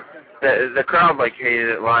 Yeah, the crowd hated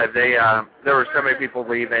it live. There were so many people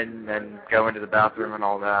leaving and going to the bathroom and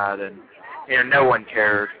all that, and no one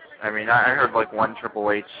cared. I mean, I heard one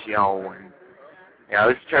Triple H yell, and it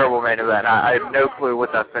was a terrible main event. I have no clue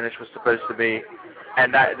what that finish was supposed to be,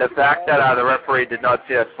 and the fact that the referee did not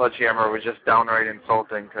see that sledgehammer was just downright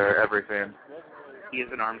insulting to every fan. He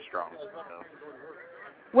is an Armstrong. So.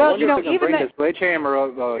 Well, even bring the sledgehammer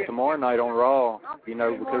up tomorrow night on Raw,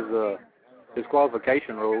 because the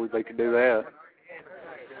disqualification rules, they could do that.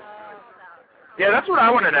 Yeah, that's what I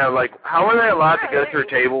want to know. How are they allowed to go through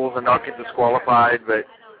tables and not get disqualified, but,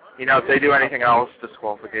 if they do anything else,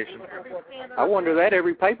 disqualification? I wonder that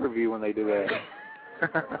every pay-per-view when they do that.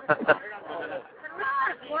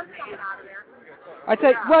 I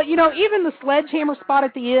tell you, well, even the sledgehammer spot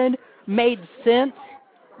at the end made sense,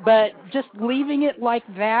 but just leaving it like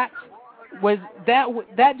that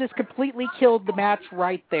just completely killed the match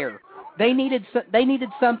right there. They needed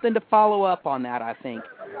something to follow up on that, I think.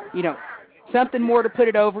 Something more to put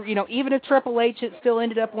it over. Even if Triple H it still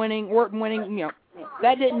ended up winning, Orton winning,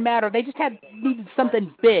 that didn't matter. They just needed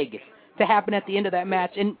something big to happen at the end of that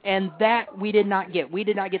match, and that we did not get. We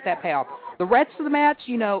did not get that payoff. The rest of the match,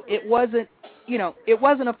 it wasn't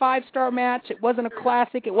a 5-star match. It wasn't a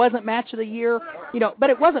classic. It wasn't match of the year. But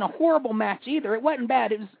it wasn't a horrible match either. It wasn't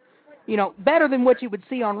bad. It better than what you would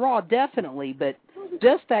see on Raw, definitely, but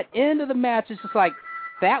just that end of the match is just like,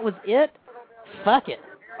 that was it? Fuck it.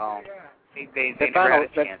 Oh, they never had a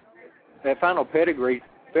chance. That final pedigree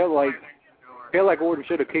felt like Orton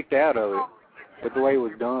should have kicked out of it, with the way it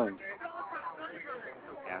was done.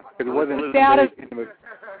 Yeah. Because it wasn't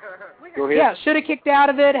Go ahead. Yeah, should have kicked out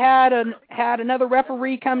of it, had another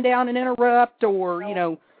referee come down and interrupt, or,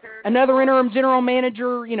 another interim general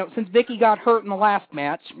manager, since Vicky got hurt in the last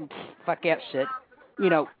match. Fuck that shit.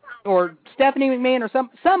 Or Stephanie McMahon or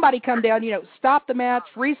somebody come down, stop the match,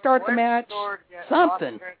 restart the match,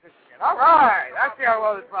 something. All right, I see how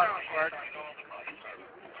well this process works.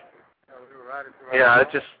 Yeah,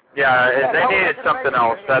 they needed something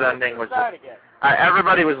else. That ending was just,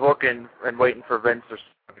 everybody was looking and waiting for Vince or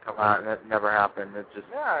something to come out, and it never happened. It just,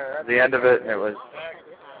 the end of it, and it was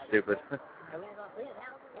stupid.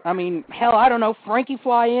 I mean, hell, I don't know, Frankie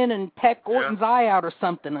fly in and peck Orton's eye out or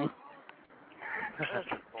something. There's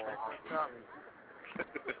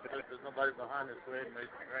nobody behind us so they made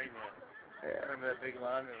the train yet. Remember that big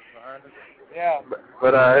line that was behind us? Yeah.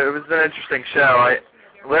 But it was an interesting show.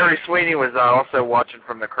 Larry Sweeney was also watching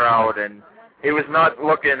from the crowd, and he was not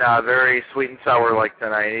looking very sweet and sour like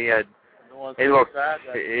tonight. He looked. I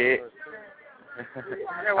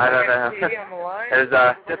don't know. It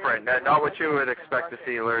was different. Not what you would expect to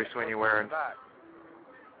see Larry Sweeney wearing.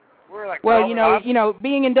 Well,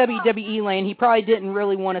 being in WWE lane, he probably didn't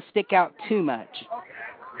really want to stick out too much.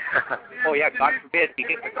 Oh yeah, God forbid he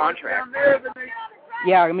gets the contract.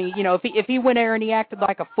 Yeah, I mean, if he went there and he acted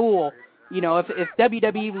like a fool, if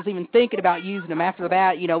WWE was even thinking about using him after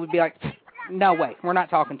that, we'd be like, no way, we're not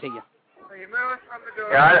talking to you.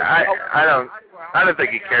 Yeah, I don't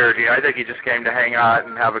think he cared. I think he just came to hang out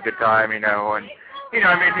and have a good time, and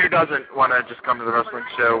who doesn't want to just come to the wrestling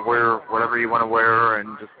show, wear whatever you want to wear,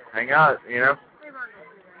 and just hang out,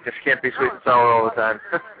 Just can't be sweet and sour all the time.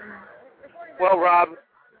 Well, Rob,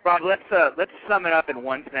 let's sum it up in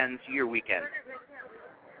one sentence. Your weekend.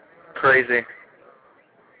 Crazy.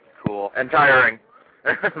 Cool. And tiring.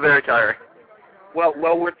 Very tiring. Well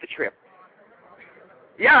worth the trip.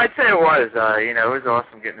 Yeah, I'd say it was. It was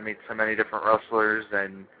awesome getting to meet so many different wrestlers,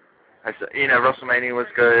 and WrestleMania was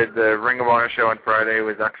good. The Ring of Honor show on Friday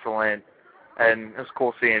was excellent, and it was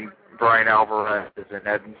cool seeing Brian Alvarez and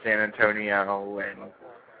Ed in San Antonio, and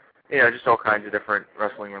just all kinds of different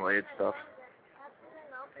wrestling-related stuff.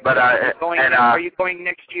 But are you going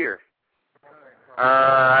next year?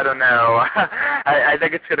 I don't know. I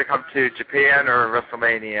think it's going to come to Japan or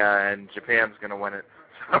WrestleMania, and Japan's going to win it.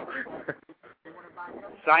 So.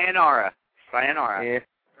 Sayonara. Yeah.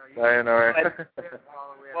 Sayonara.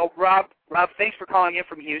 Well, Rob, thanks for calling in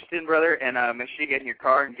from Houston, brother, and make sure you get in your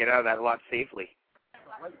car and get out of that lot safely.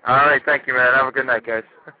 All right, thank you, man. Have a good night, guys.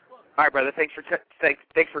 All right, brother. Thanks for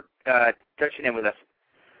touching in with us.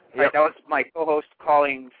 Yep. All right, that was my co-host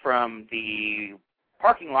calling from the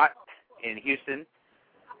parking lot in Houston.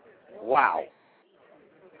 Wow.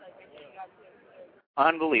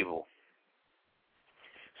 Unbelievable.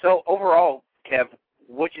 So overall, Kev,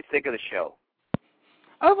 what'd you think of the show?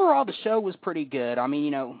 Overall, the show was pretty good. I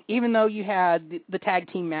mean, even though you had the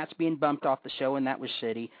tag team match being bumped off the show, and that was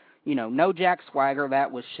shitty. No Jack Swagger,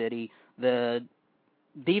 that was shitty. The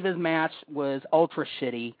Divas match was ultra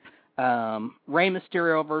shitty. Rey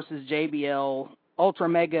Mysterio versus JBL, ultra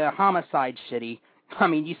mega homicide shitty. I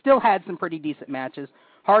mean, you still had some pretty decent matches.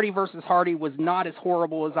 Hardy versus Hardy was not as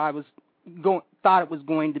horrible as I was thought it was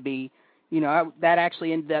going to be. That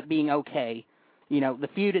actually ended up being okay. The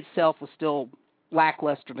feud itself was still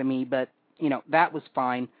lackluster to me, but, that was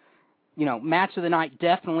fine. Match of the night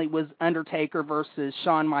definitely was Undertaker versus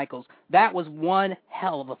Shawn Michaels. That was one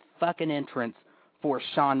hell of a fucking entrance for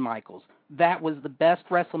Shawn Michaels. That was the best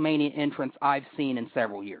WrestleMania entrance I've seen in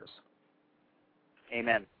several years.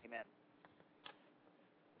 Amen.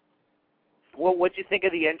 Well, what'd you think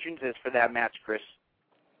of the entrances for that match, Chris?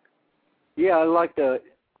 Yeah, I liked it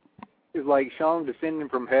was like Shawn descending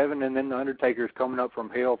from heaven, and then the Undertaker's coming up from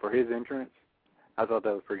hell for his entrance. I thought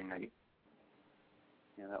that was pretty neat.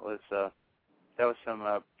 Yeah, that was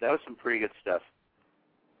some pretty good stuff.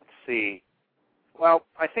 Let's see. Well,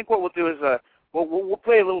 I think what we'll do is we'll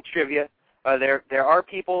play a little trivia. There are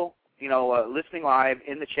people listening live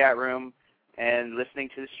in the chat room and listening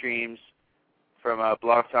to the streams from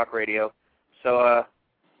Blog Talk Radio. So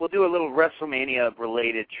we'll do a little WrestleMania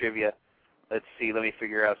related trivia. Let's see. Let me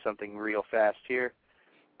figure out something real fast here.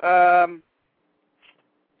 All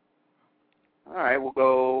right, we'll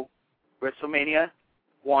go WrestleMania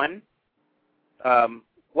 1.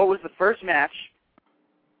 What was the first match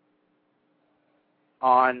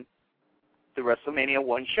on the WrestleMania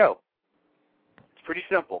 1 show? It's pretty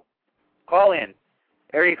simple. Call in.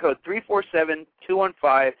 Area code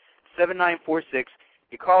 347-215-7946.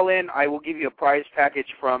 You call in, I will give you a prize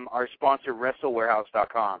package from our sponsor,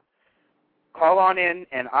 WrestleWarehouse.com. Call on in,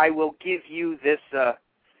 and I will give you this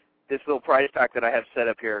little prize pack that I have set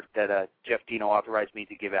up here that Jeff Dino authorized me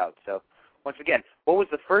to give out. So, once again, what was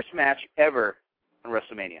the first match ever on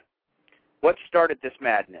WrestleMania? What started this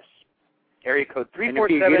madness? Area code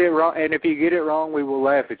 347. And if you get it wrong, we will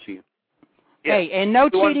laugh at you. Yes. Hey, and no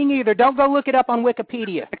cheating either. Don't go look it up on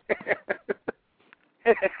Wikipedia.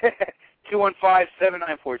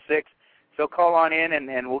 215-7946. So call on in,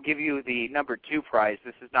 and we'll give you the number 2 prize.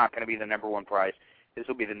 This is not going to be the number 1 prize. This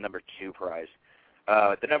will be the number 2 prize.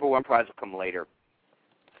 The number 1 prize will come later,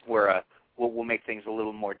 where we'll make things a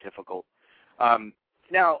little more difficult.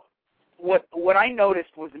 Now, what I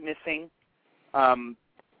noticed was missing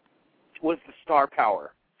was the star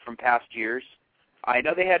power from past years. I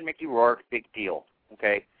know they had Mickey Rourke, big deal.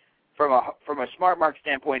 Okay, from a Smart Mark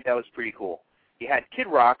standpoint, that was pretty cool. You had Kid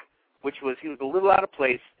Rock, he was a little out of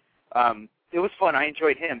place. It was fun. I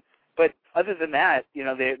enjoyed him. But other than that,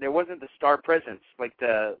 there wasn't the star presence like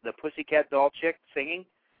the Pussycat Doll chick singing.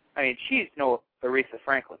 I mean, she's no Aretha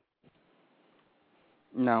Franklin.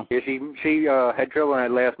 No. Yeah, she had trouble on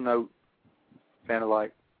that last note. Sounded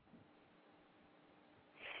like.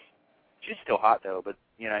 She's still hot though, but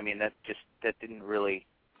that didn't really.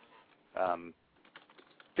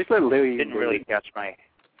 Just let Lillian. Didn't really catch my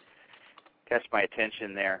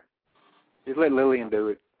attention there. Just let Lillian do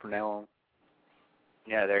it from now on.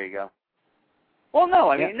 Yeah, there you go. Well, no,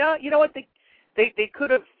 I mean, no. You know what? They could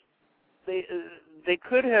have they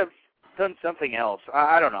could have done something else.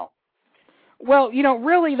 I don't know. Well,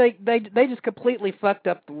 really, they just completely fucked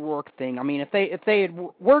up the work thing. I mean, if they had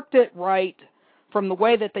worked it right from the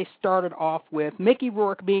way that they started off with, Mickey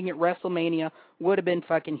Rourke being at WrestleMania would have been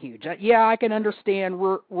fucking huge. Yeah, I can understand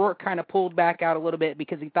Rourke kind of pulled back out a little bit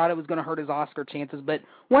because he thought it was going to hurt his Oscar chances, but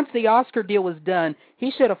once the Oscar deal was done, he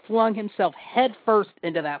should have flung himself head first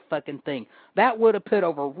into that fucking thing. That would have put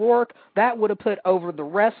over Rourke, that would have put over the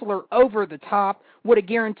wrestler over the top, would have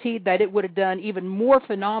guaranteed that it would have done even more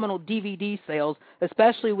phenomenal DVD sales,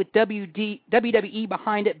 especially with WWE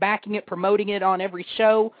behind it, backing it, promoting it on every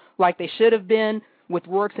show like they should have been with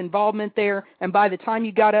Rourke's involvement there. And by the time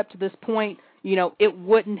you got up to this point, it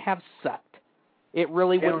wouldn't have sucked. It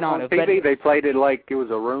really would not have. On TV, they played it like it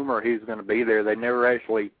was a rumor he was going to be there. They never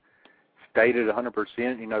actually stated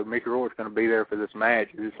 100%, Mickey Rourke's going to be there for this match.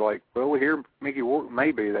 It's like, well, we hear Mickey Rourke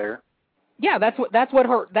may be there. Yeah, that's what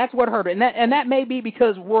hurt. That's what hurt, and that may be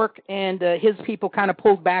because Rourke and his people kind of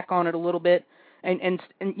pulled back on it a little bit, and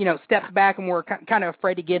stepped back and were kind of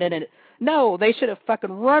afraid to get in it. No, they should have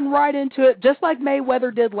fucking run right into it, just like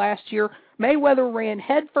Mayweather did last year. Mayweather ran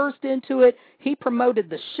headfirst into it. He promoted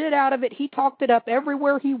the shit out of it. He talked it up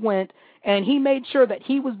everywhere he went, and he made sure that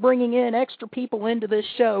he was bringing in extra people into this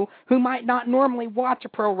show who might not normally watch a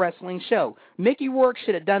pro wrestling show. Mickey Rourke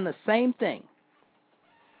should have done the same thing.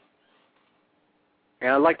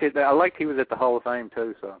 And I liked it. I liked he was at the Hall of Fame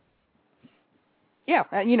too. So. Yeah,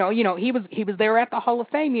 he was there at the Hall of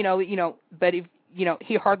Fame. But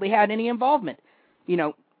he hardly had any involvement.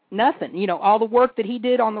 Nothing. All the work that he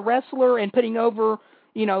did on the wrestler and putting over,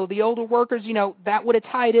 the older workers, that would have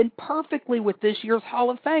tied in perfectly with this year's Hall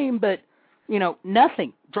of Fame, but,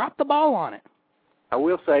 nothing. Dropped the ball on it. I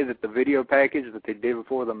will say that the video package that they did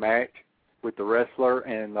before the match with the wrestler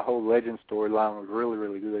and the whole legend storyline was really,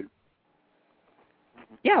 really good.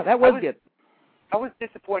 Yeah, that was good. I was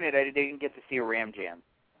disappointed I didn't get to see a Ram Jam.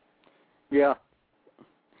 Yeah.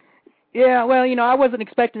 Yeah, well, I wasn't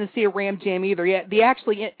expecting to see a Ram Jam either. Yeah, the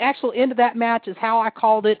actual end of that match is how I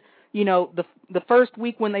called it. The first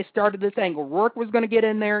week when they started this angle, Rourke was going to get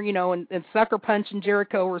in there, and sucker punching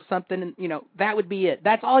Jericho or something, and that would be it.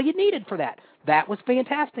 That's all you needed for that. That was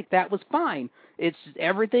fantastic. That was fine. It's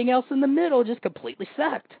everything else in the middle just completely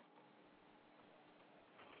sucked.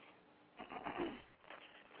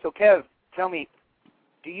 So, Kev, tell me,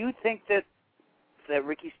 do you think that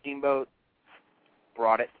Ricky Steamboat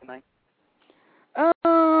brought it tonight?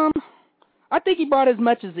 I think he brought as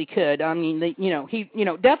much as he could. I mean, he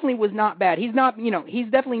definitely was not bad. He's not, he's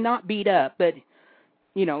definitely not beat up, but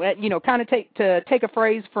kind of take a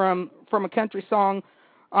phrase from a country song,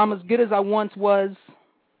 I'm as good as I once was.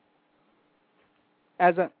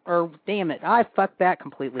 Damn it, I fucked that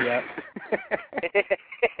completely up.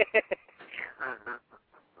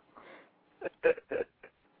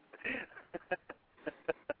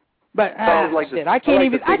 But shit, I can't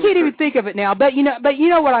even think of it now. But you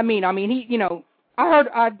know what I mean. I mean,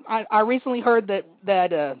 I recently heard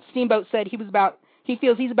that Steamboat said he was he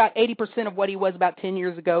feels he's about 80% of what he was about 10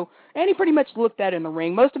 years ago, and he pretty much looked that in the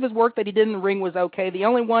ring. Most of his work that he did in the ring was okay. The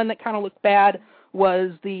only one that kind of looked bad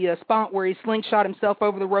was the spot where he slingshot himself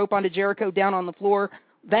over the rope onto Jericho down on the floor.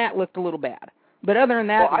 That looked a little bad. But other than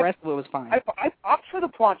that, the rest of it was fine. I popped for the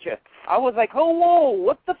plancha. I was like, oh, whoa,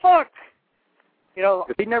 what the fuck? You know,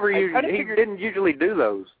 he didn't usually do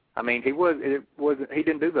those. I mean, he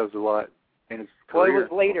didn't do those a lot in his career. Well,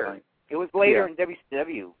 it was later. It was later in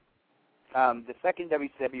WCW. The second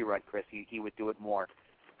WCW run, Chris, he would do it more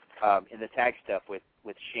in the tag stuff with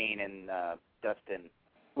Shane and Dustin.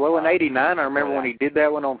 Well, in '89, I remember when he did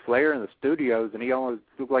that one on Flair in the studios, and he almost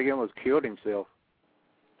looked like he almost killed himself.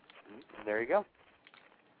 There you go.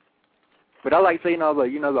 But I like seeing all the,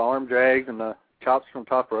 the arm drags and the chops from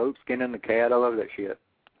top rope, skinning the cat. I love that shit.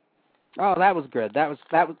 Oh, that was good. That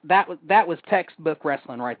was textbook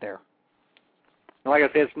wrestling right there. Like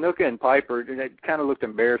I said, Snuka and Piper, it kind of looked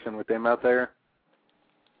embarrassing with them out there.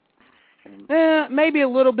 Maybe a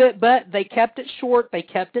little bit, but they kept it short. They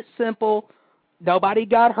kept it simple. Nobody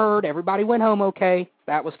got hurt. Everybody went home okay.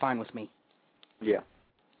 That was fine with me. Yeah.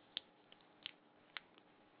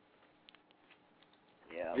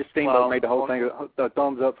 Yeah. Just Steamboat made the whole thing a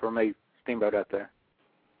thumbs up for me. Steamboat out there.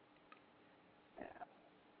 Yeah.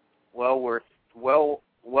 Well worth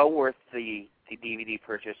the DVD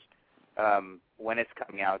purchase when it's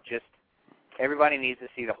coming out. Just everybody needs to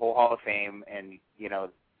see the whole Hall of Fame, and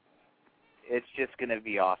it's just going to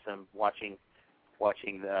be awesome watching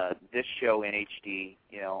this show in HD.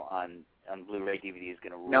 On Blu-ray DVD is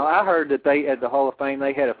going to rule. Now I heard that they at the Hall of Fame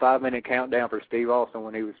they had a 5-minute countdown for Steve Austin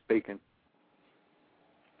when he was speaking.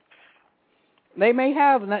 They may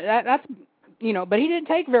have. That's but he didn't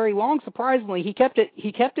take very long. Surprisingly, he kept it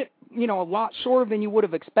a lot shorter than you would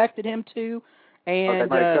have expected him to, and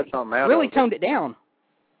really toned it down.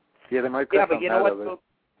 Yeah, they might cut something out of it.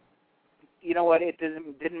 You know what? It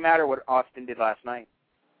didn't matter what Austin did last night.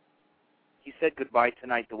 He said goodbye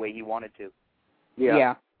tonight the way he wanted to.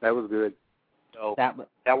 Yeah. That was good. So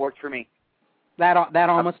that worked for me. That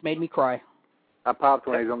almost made me cry. I popped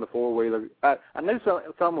when he was on the four-wheeler. I knew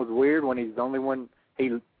something was weird when he's the only one.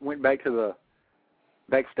 He went back to the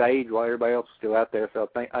backstage while everybody else was still out there, so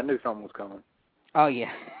I knew something was coming. Oh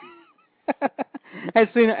yeah. As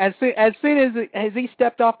soon as he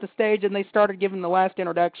stepped off the stage and they started giving the last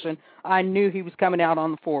introduction, I knew he was coming out on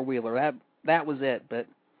the four-wheeler. That was it. But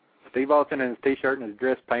Steve Austin in his T-shirt and his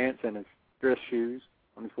dress pants and his dress shoes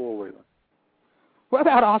on the four-wheeler. What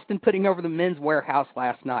about Austin putting over the Men's Warehouse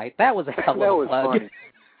last night? That was a hell of a plug. That was funny.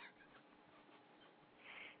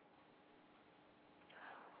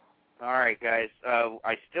 All right, guys.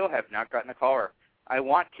 I still have not gotten a caller. I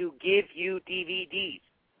want to give you DVDs.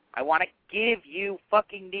 I want to give you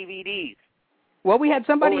fucking DVDs. Well, we had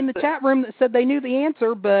somebody in the chat room that said they knew the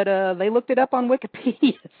answer, but they looked it up on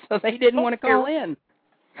Wikipedia, so they didn't want to call in.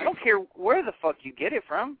 I don't care where the fuck you get it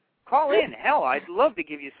from. Call in. Hell, I'd love to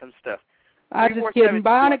give you some stuff. I'm just kidding.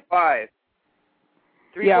 Bionic.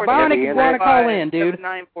 Yeah, Bionic would want to call in, dude.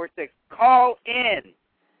 7946. Call in.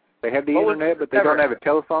 They have the internet, but they don't have a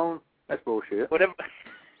telephone? That's bullshit. Whatever.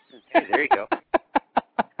 Hey, there you go.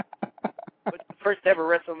 What's the first ever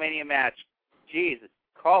WrestleMania match? Jesus.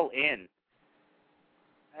 Call in.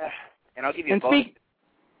 And I'll give you a bonus.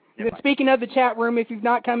 Speaking of the chat room, if you've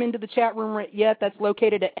not come into the chat room yet, that's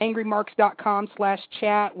located at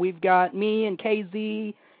angrymarks.com/chat. We've got me and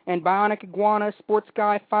KZ and Bionic Iguana, Sports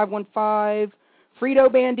Guy 515, Frito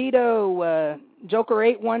Bandito, Joker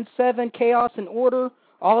 817, Chaos and Order.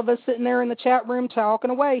 All of us sitting there in the chat room talking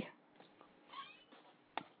away.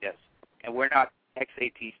 Yes, and we're not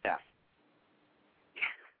XAT staff.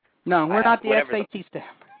 No, we're not the XAT staff.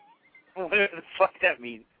 Whatever the fuck that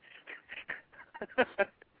means.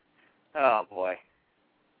 Oh, boy.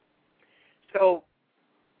 So,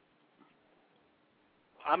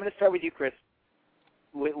 I'm going to start with you, Chris.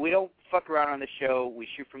 We don't fuck around on the show. We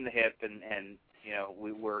shoot from the hip, and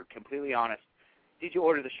we're completely honest. Did you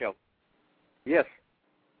order the show? Yes.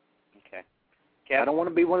 Okay. Kev? I don't want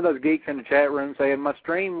to be one of those geeks in the chat room saying, my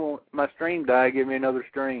stream died, give me another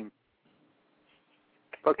stream.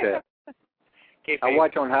 Fuck that. I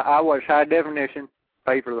watch high definition,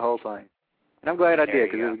 pay for the whole thing. And I'm glad I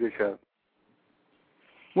did, because it was a good show.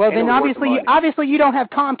 Well, then obviously you don't have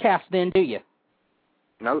Comcast then, do you?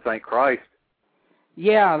 No, thank Christ.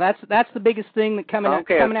 Yeah, that's the biggest thing that coming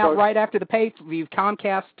out right after the pay-per-view.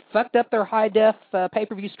 Comcast fucked up their high-def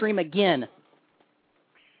pay-per-view stream again.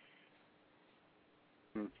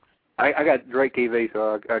 I got Drake TV,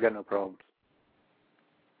 so I got no problems.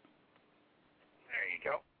 There you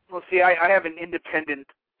go. Well, see, I have an independent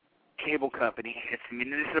cable company. It's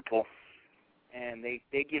municipal. and they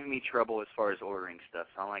give me trouble as far as ordering stuff.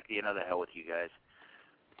 So I'm like, the hell with you guys.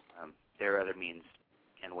 There are other means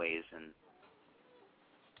and ways,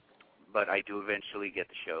 but I do eventually get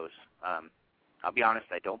the shows. I'll be honest,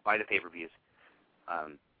 I don't buy the pay-per-views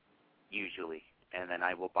usually, and then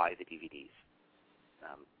I will buy the DVDs.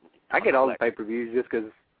 I get all the pay-per-views just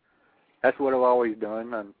because that's what I've always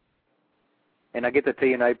done, and I get the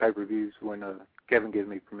TNA pay-per-views when Kevin gives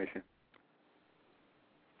me permission.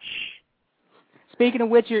 Speaking of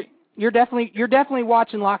which, you're definitely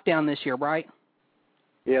watching Lockdown this year, right?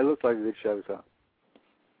 Yeah, it looks like a good show, so.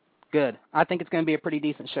 Good. I think it's going to be a pretty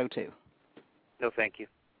decent show too. No, thank you.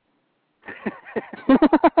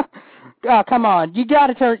 Oh, come on! You got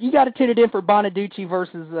to tune it in for Bonaducci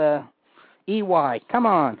versus EY. Come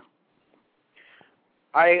on.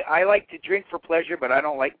 I like to drink for pleasure, but I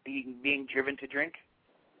don't like being driven to drink.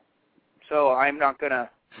 So I'm not gonna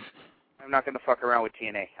fuck around with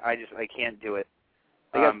TNA. I can't do it.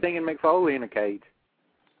 They got Stinging McFoley in a cage.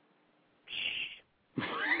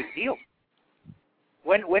 Big deal.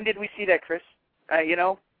 When did we see that, Chris?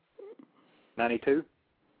 92.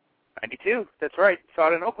 92. That's right.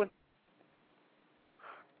 Saw it in Oakland.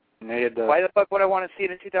 And they had, why the fuck would I want to see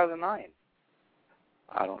it in 2009?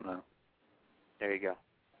 I don't know. There you go.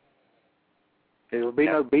 There will be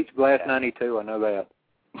no Beach Blast 92. I know that.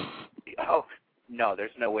 Oh no,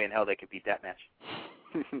 there's no way in hell they could beat that match.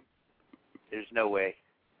 There's no way.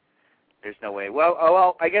 There's no way.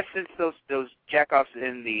 Well, I guess since those jackoffs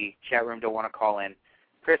in the chat room don't want to call in,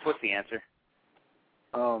 Chris, what's the answer?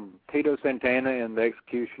 Tito Santana and the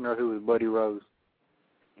Executioner, who was Buddy Rose.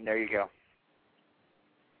 There you go.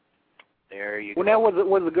 There you go. Well, now,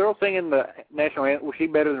 was the girl singing the national anthem, was she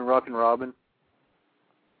better than Rockin' Robin?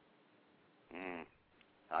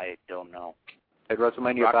 I don't know. At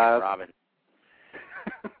WrestleMania Rockin' 5? Robin.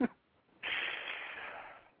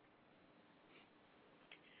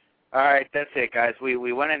 All right, that's it, guys.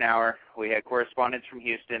 We went an hour. We had correspondence from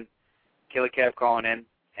Houston, Killer Kev calling in,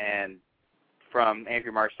 and from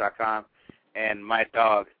AngryMarks.com, and my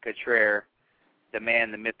dog, Catrere, the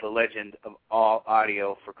man, the myth, the legend of all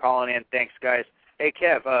audio, for calling in. Thanks, guys. Hey,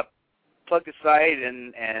 Kev, plug the site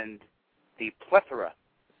and the plethora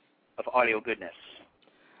of audio goodness.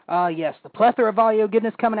 Yes, the plethora of audio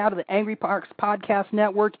goodness coming out of the Angry Marks Podcast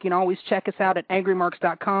Network. You can always check us out at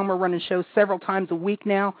angrymarks.com. We're running shows several times a week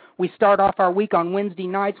now. We start off our week on Wednesday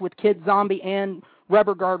nights with Kid Zombie and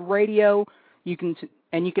Rubber Guard Radio. You can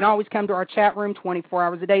always come to our chat room 24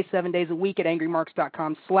 hours a day, 7 days a week at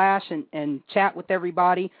angrymarks.com/ and chat with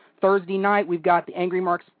everybody. Thursday night, we've got the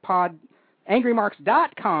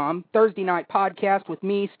angrymarks.com Thursday night podcast with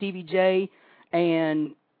me, Stevie J,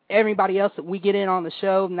 and everybody else that we get in on the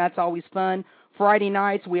show, and that's always fun. Friday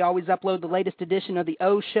nights, we always upload the latest edition of the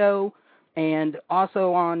O Show, and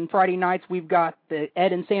also on Friday nights, we've got the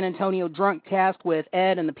Ed and San Antonio Drunk Cast with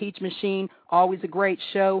Ed and the Peach Machine, always a great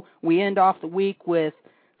show. We end off the week with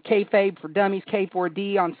Kayfabe for Dummies,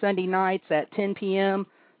 K4D, on Sunday nights at 10 p.m.,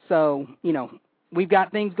 so, we've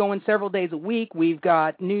got things going several days a week. We've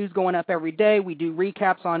got news going up every day. We do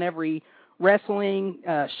recaps on every wrestling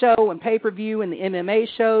show and pay-per-view and the MMA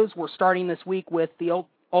shows. We're starting this week with the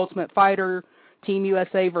Ultimate Fighter, Team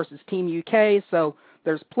USA versus Team UK. So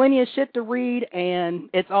there's plenty of shit to read, and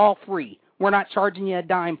it's all free. We're not charging you a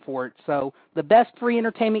dime for it. So the best free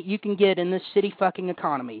entertainment you can get in this shitty fucking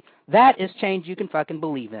economy. That is change you can fucking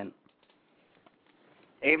believe in.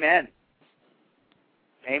 Amen.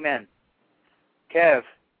 Amen. Kev,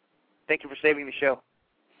 thank you for saving the show.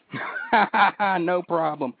 No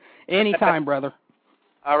problem. Anytime, brother.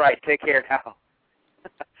 All right, take care now.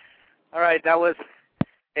 All right, that was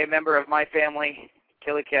a member of my family,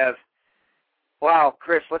 Killer Kev. Wow,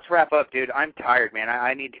 Chris, let's wrap up, dude. I'm tired, man.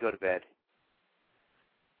 I need to go to bed.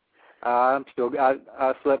 I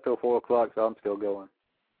slept till 4 o'clock, so I'm still going.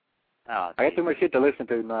 Oh, I got too much shit to listen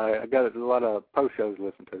to, and I got a lot of post shows to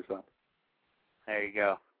listen to. So there you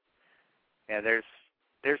go. Yeah, there's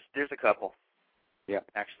a couple. Yeah,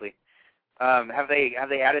 actually. Have they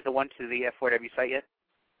added the one to the F4W site yet?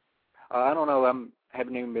 I don't know. I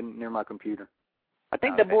haven't even been near my computer. I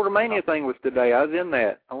think that Bordermania thing was today. I was in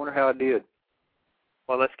that. I wonder how I did.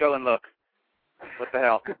 Well, let's go and look. What the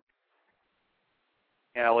hell?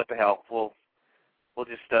 What the hell? We'll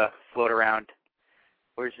just float around.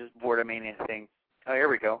 Where's this Bordermania thing? Oh, here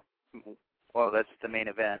we go. Well, that's the main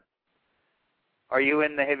event. Are you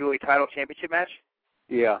in the heavyweight title championship match?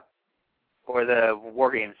 Yeah. Or the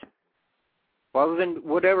War Games? Well, I was in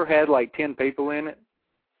whatever had like 10 people in it.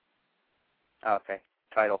 Oh, okay.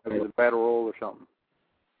 Title. It was a battle royal or something.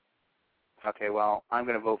 Okay, well, I'm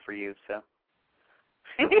going to vote for you, so.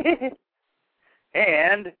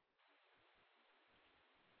 And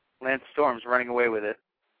Lance Storm's running away with it.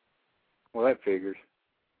 Well, that figures.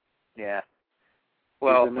 Yeah.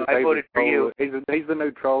 Well, He's I voted for you. He's the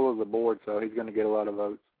new troll of the board, so he's going to get a lot of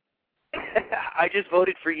votes. I just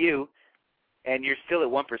voted for you, and you're still at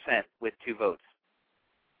 1% with 2 votes.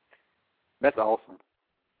 That's awesome.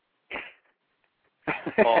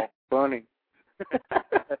 Paul. Funny.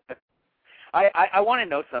 I want to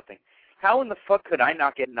know something. How in the fuck could I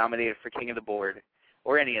not get nominated for King of the Board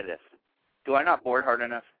or any of this? Do I not board hard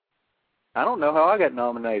enough? I don't know how I got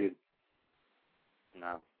nominated.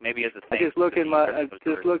 No, maybe as a thing. I just looked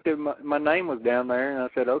at my name was down there, and I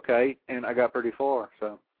said okay, and I got pretty far.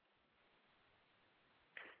 So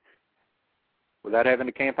without having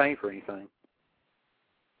to campaign for anything.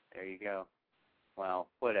 There you go. Well,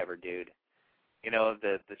 whatever, dude. You know,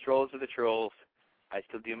 the trolls are the trolls. I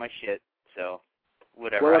still do my shit, so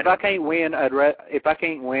whatever. Well, if I can't win, I'd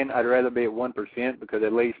rather be at 1% because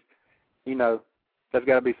at least, you know, there's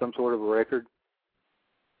got to be some sort of a record.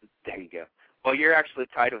 There you go. Well, you're actually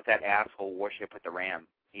tied with that asshole Warship with the Ram.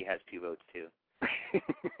 He has 2 votes too.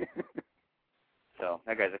 So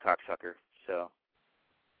that guy's a cocksucker. So,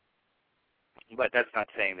 but that's not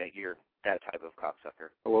saying that you're that type of cocksucker.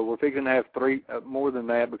 Well, we're fixing to have 3 more than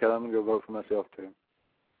that because I'm gonna go vote for myself too.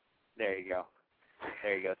 There you go.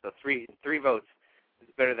 There you go. So three votes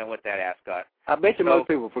is better than what that ass got. I bet you most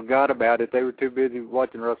people forgot about it. They were too busy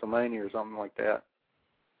watching WrestleMania or something like that.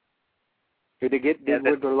 Did they get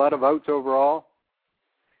was there a lot of votes overall?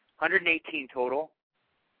 118 total.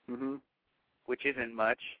 Mhm. Which isn't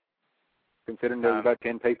much. Considering there's about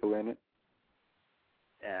 10 people in it.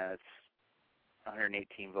 Yeah, it's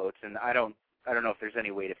 118 votes, and I don't know if there's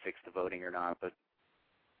any way to fix the voting or not, but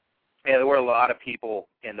yeah, there were a lot of people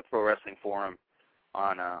in the Pro Wrestling Forum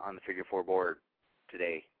on the Figure 4 board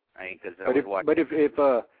today. I think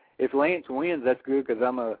because if Lance wins, that's good because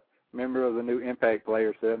I'm a member of the new Impact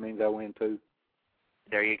players, so that means I win too.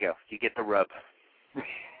 There you go. You get the rub.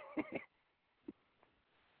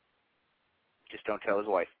 Just don't tell his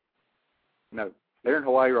wife. No, they're in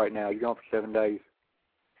Hawaii right now. He's gone for 7 days.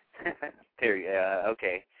 There,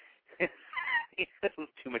 okay. That was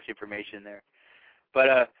too much information there.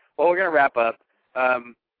 But well, we're gonna wrap up.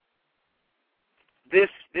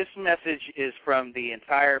 This message is from the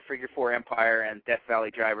entire Figure 4 Empire and Death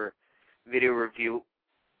Valley Driver video review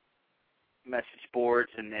message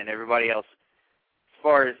boards and everybody else. As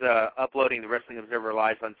far as uploading the Wrestling Observer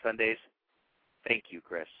Lives on Sundays, thank you,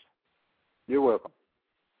 Chris. You're welcome.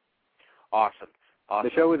 Awesome. The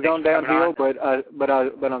show has gone downhill, but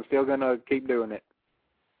I'm still gonna keep doing it.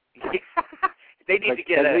 They need to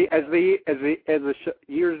get as the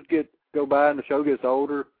years go by and the show gets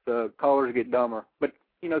older, the callers get dumber. But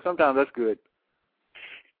you know, sometimes that's good.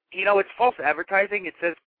 You know, it's false advertising. It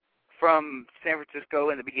says from San Francisco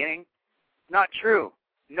in the beginning. Not true.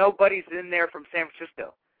 Nobody's in there from San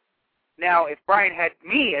Francisco. Now, if Brian had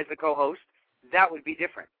me as a co-host, that would be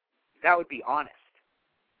different. That would be honest.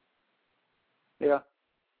 Yeah.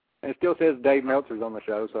 And it still says Dave Meltzer's on the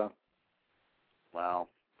show, so. Well,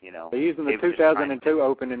 you know. They're using the 2002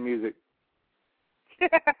 opening music.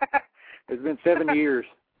 It's been 7 years.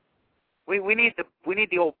 We need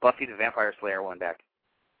the old Buffy the Vampire Slayer one back.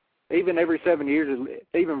 Even every 7 years,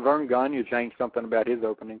 even Vern Gagne changed something about his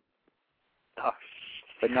opening. Oh,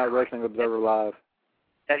 but not Wrestling Observer Live.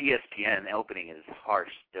 That ESPN opening is harsh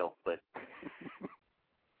still, but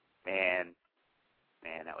man,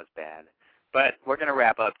 that was bad. But we're gonna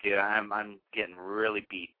wrap up, dude. I'm getting really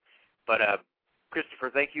beat. But Christopher,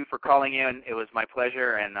 thank you for calling in. It was my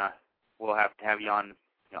pleasure, and we'll have to have you on,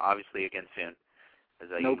 obviously again soon.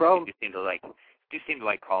 No problem. You seem to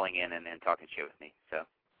like calling in and talking shit with me. So.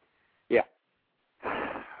 Yeah.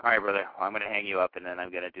 All right, brother. Well, I'm going to hang you up, and then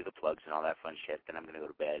I'm going to do the plugs and all that fun shit. Then I'm going to go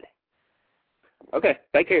to bed. Okay.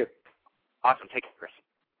 Take care. Awesome. Take care, Chris.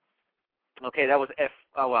 Okay, that was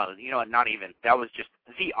oh, well, you know what? Not even. That was just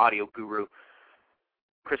the audio guru,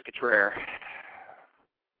 Chris Contreras,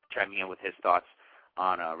 chiming in with his thoughts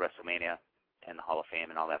on WrestleMania and the Hall of Fame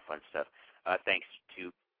and all that fun stuff. Thanks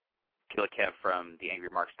to Killer Kev from the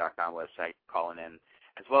AngryMarks.com website calling in,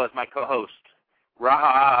 as well as my co-host,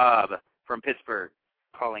 Rob from Pittsburgh,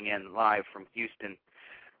 calling in live from Houston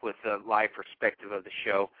with a live perspective of the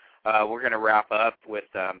show. We're going to wrap up with,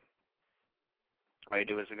 all you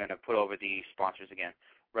do is we're going to put over the sponsors again.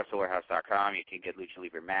 WrestleWarehouse.com, you can get Lucha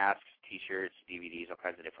Libre masks, T-shirts, DVDs, all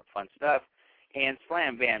kinds of different fun stuff. And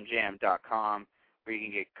SlamBamJam.com, where you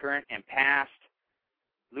can get current and past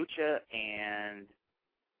Lucha and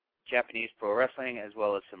Japanese pro wrestling, as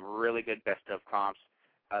well as some really good best of comps.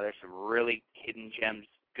 There's some really hidden gems,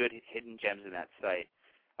 good hidden gems in that site.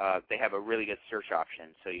 they have a really good search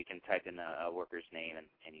option, so you can type in a worker's name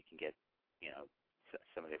and you can get,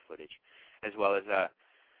 some of their footage, as well as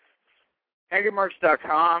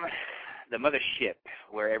angrymarks.com, the mothership,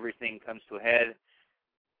 where everything comes to a head.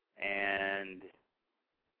 And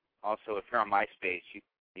also, if you're on MySpace, you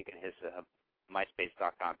can hit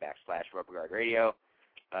myspace.com/rubberguardradio.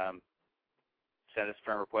 Send us a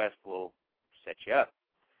friend request. We'll set you up.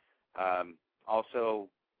 Also,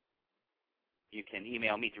 you can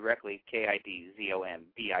email me directly,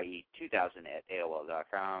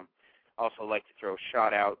 kidzombi2000@aol.com. Also, like to throw a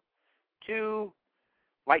shout out to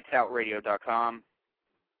lightsoutradio.com.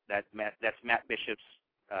 That's Matt Bishop's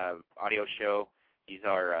audio show. He's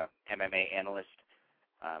our MMA analyst,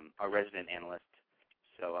 our resident analyst.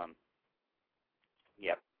 So,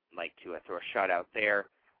 like to throw a shout out there.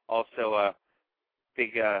 Also,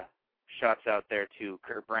 big shots out there to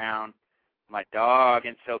Kurt Brown, my dog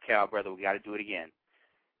in SoCal, brother. We got to do it again.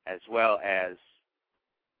 As well as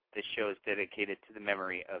this show is dedicated to the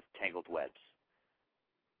memory of Tangled Webs.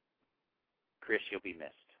 Chris, you'll be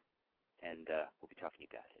missed. And we'll be talking to you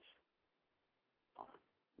guys on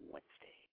Wednesday.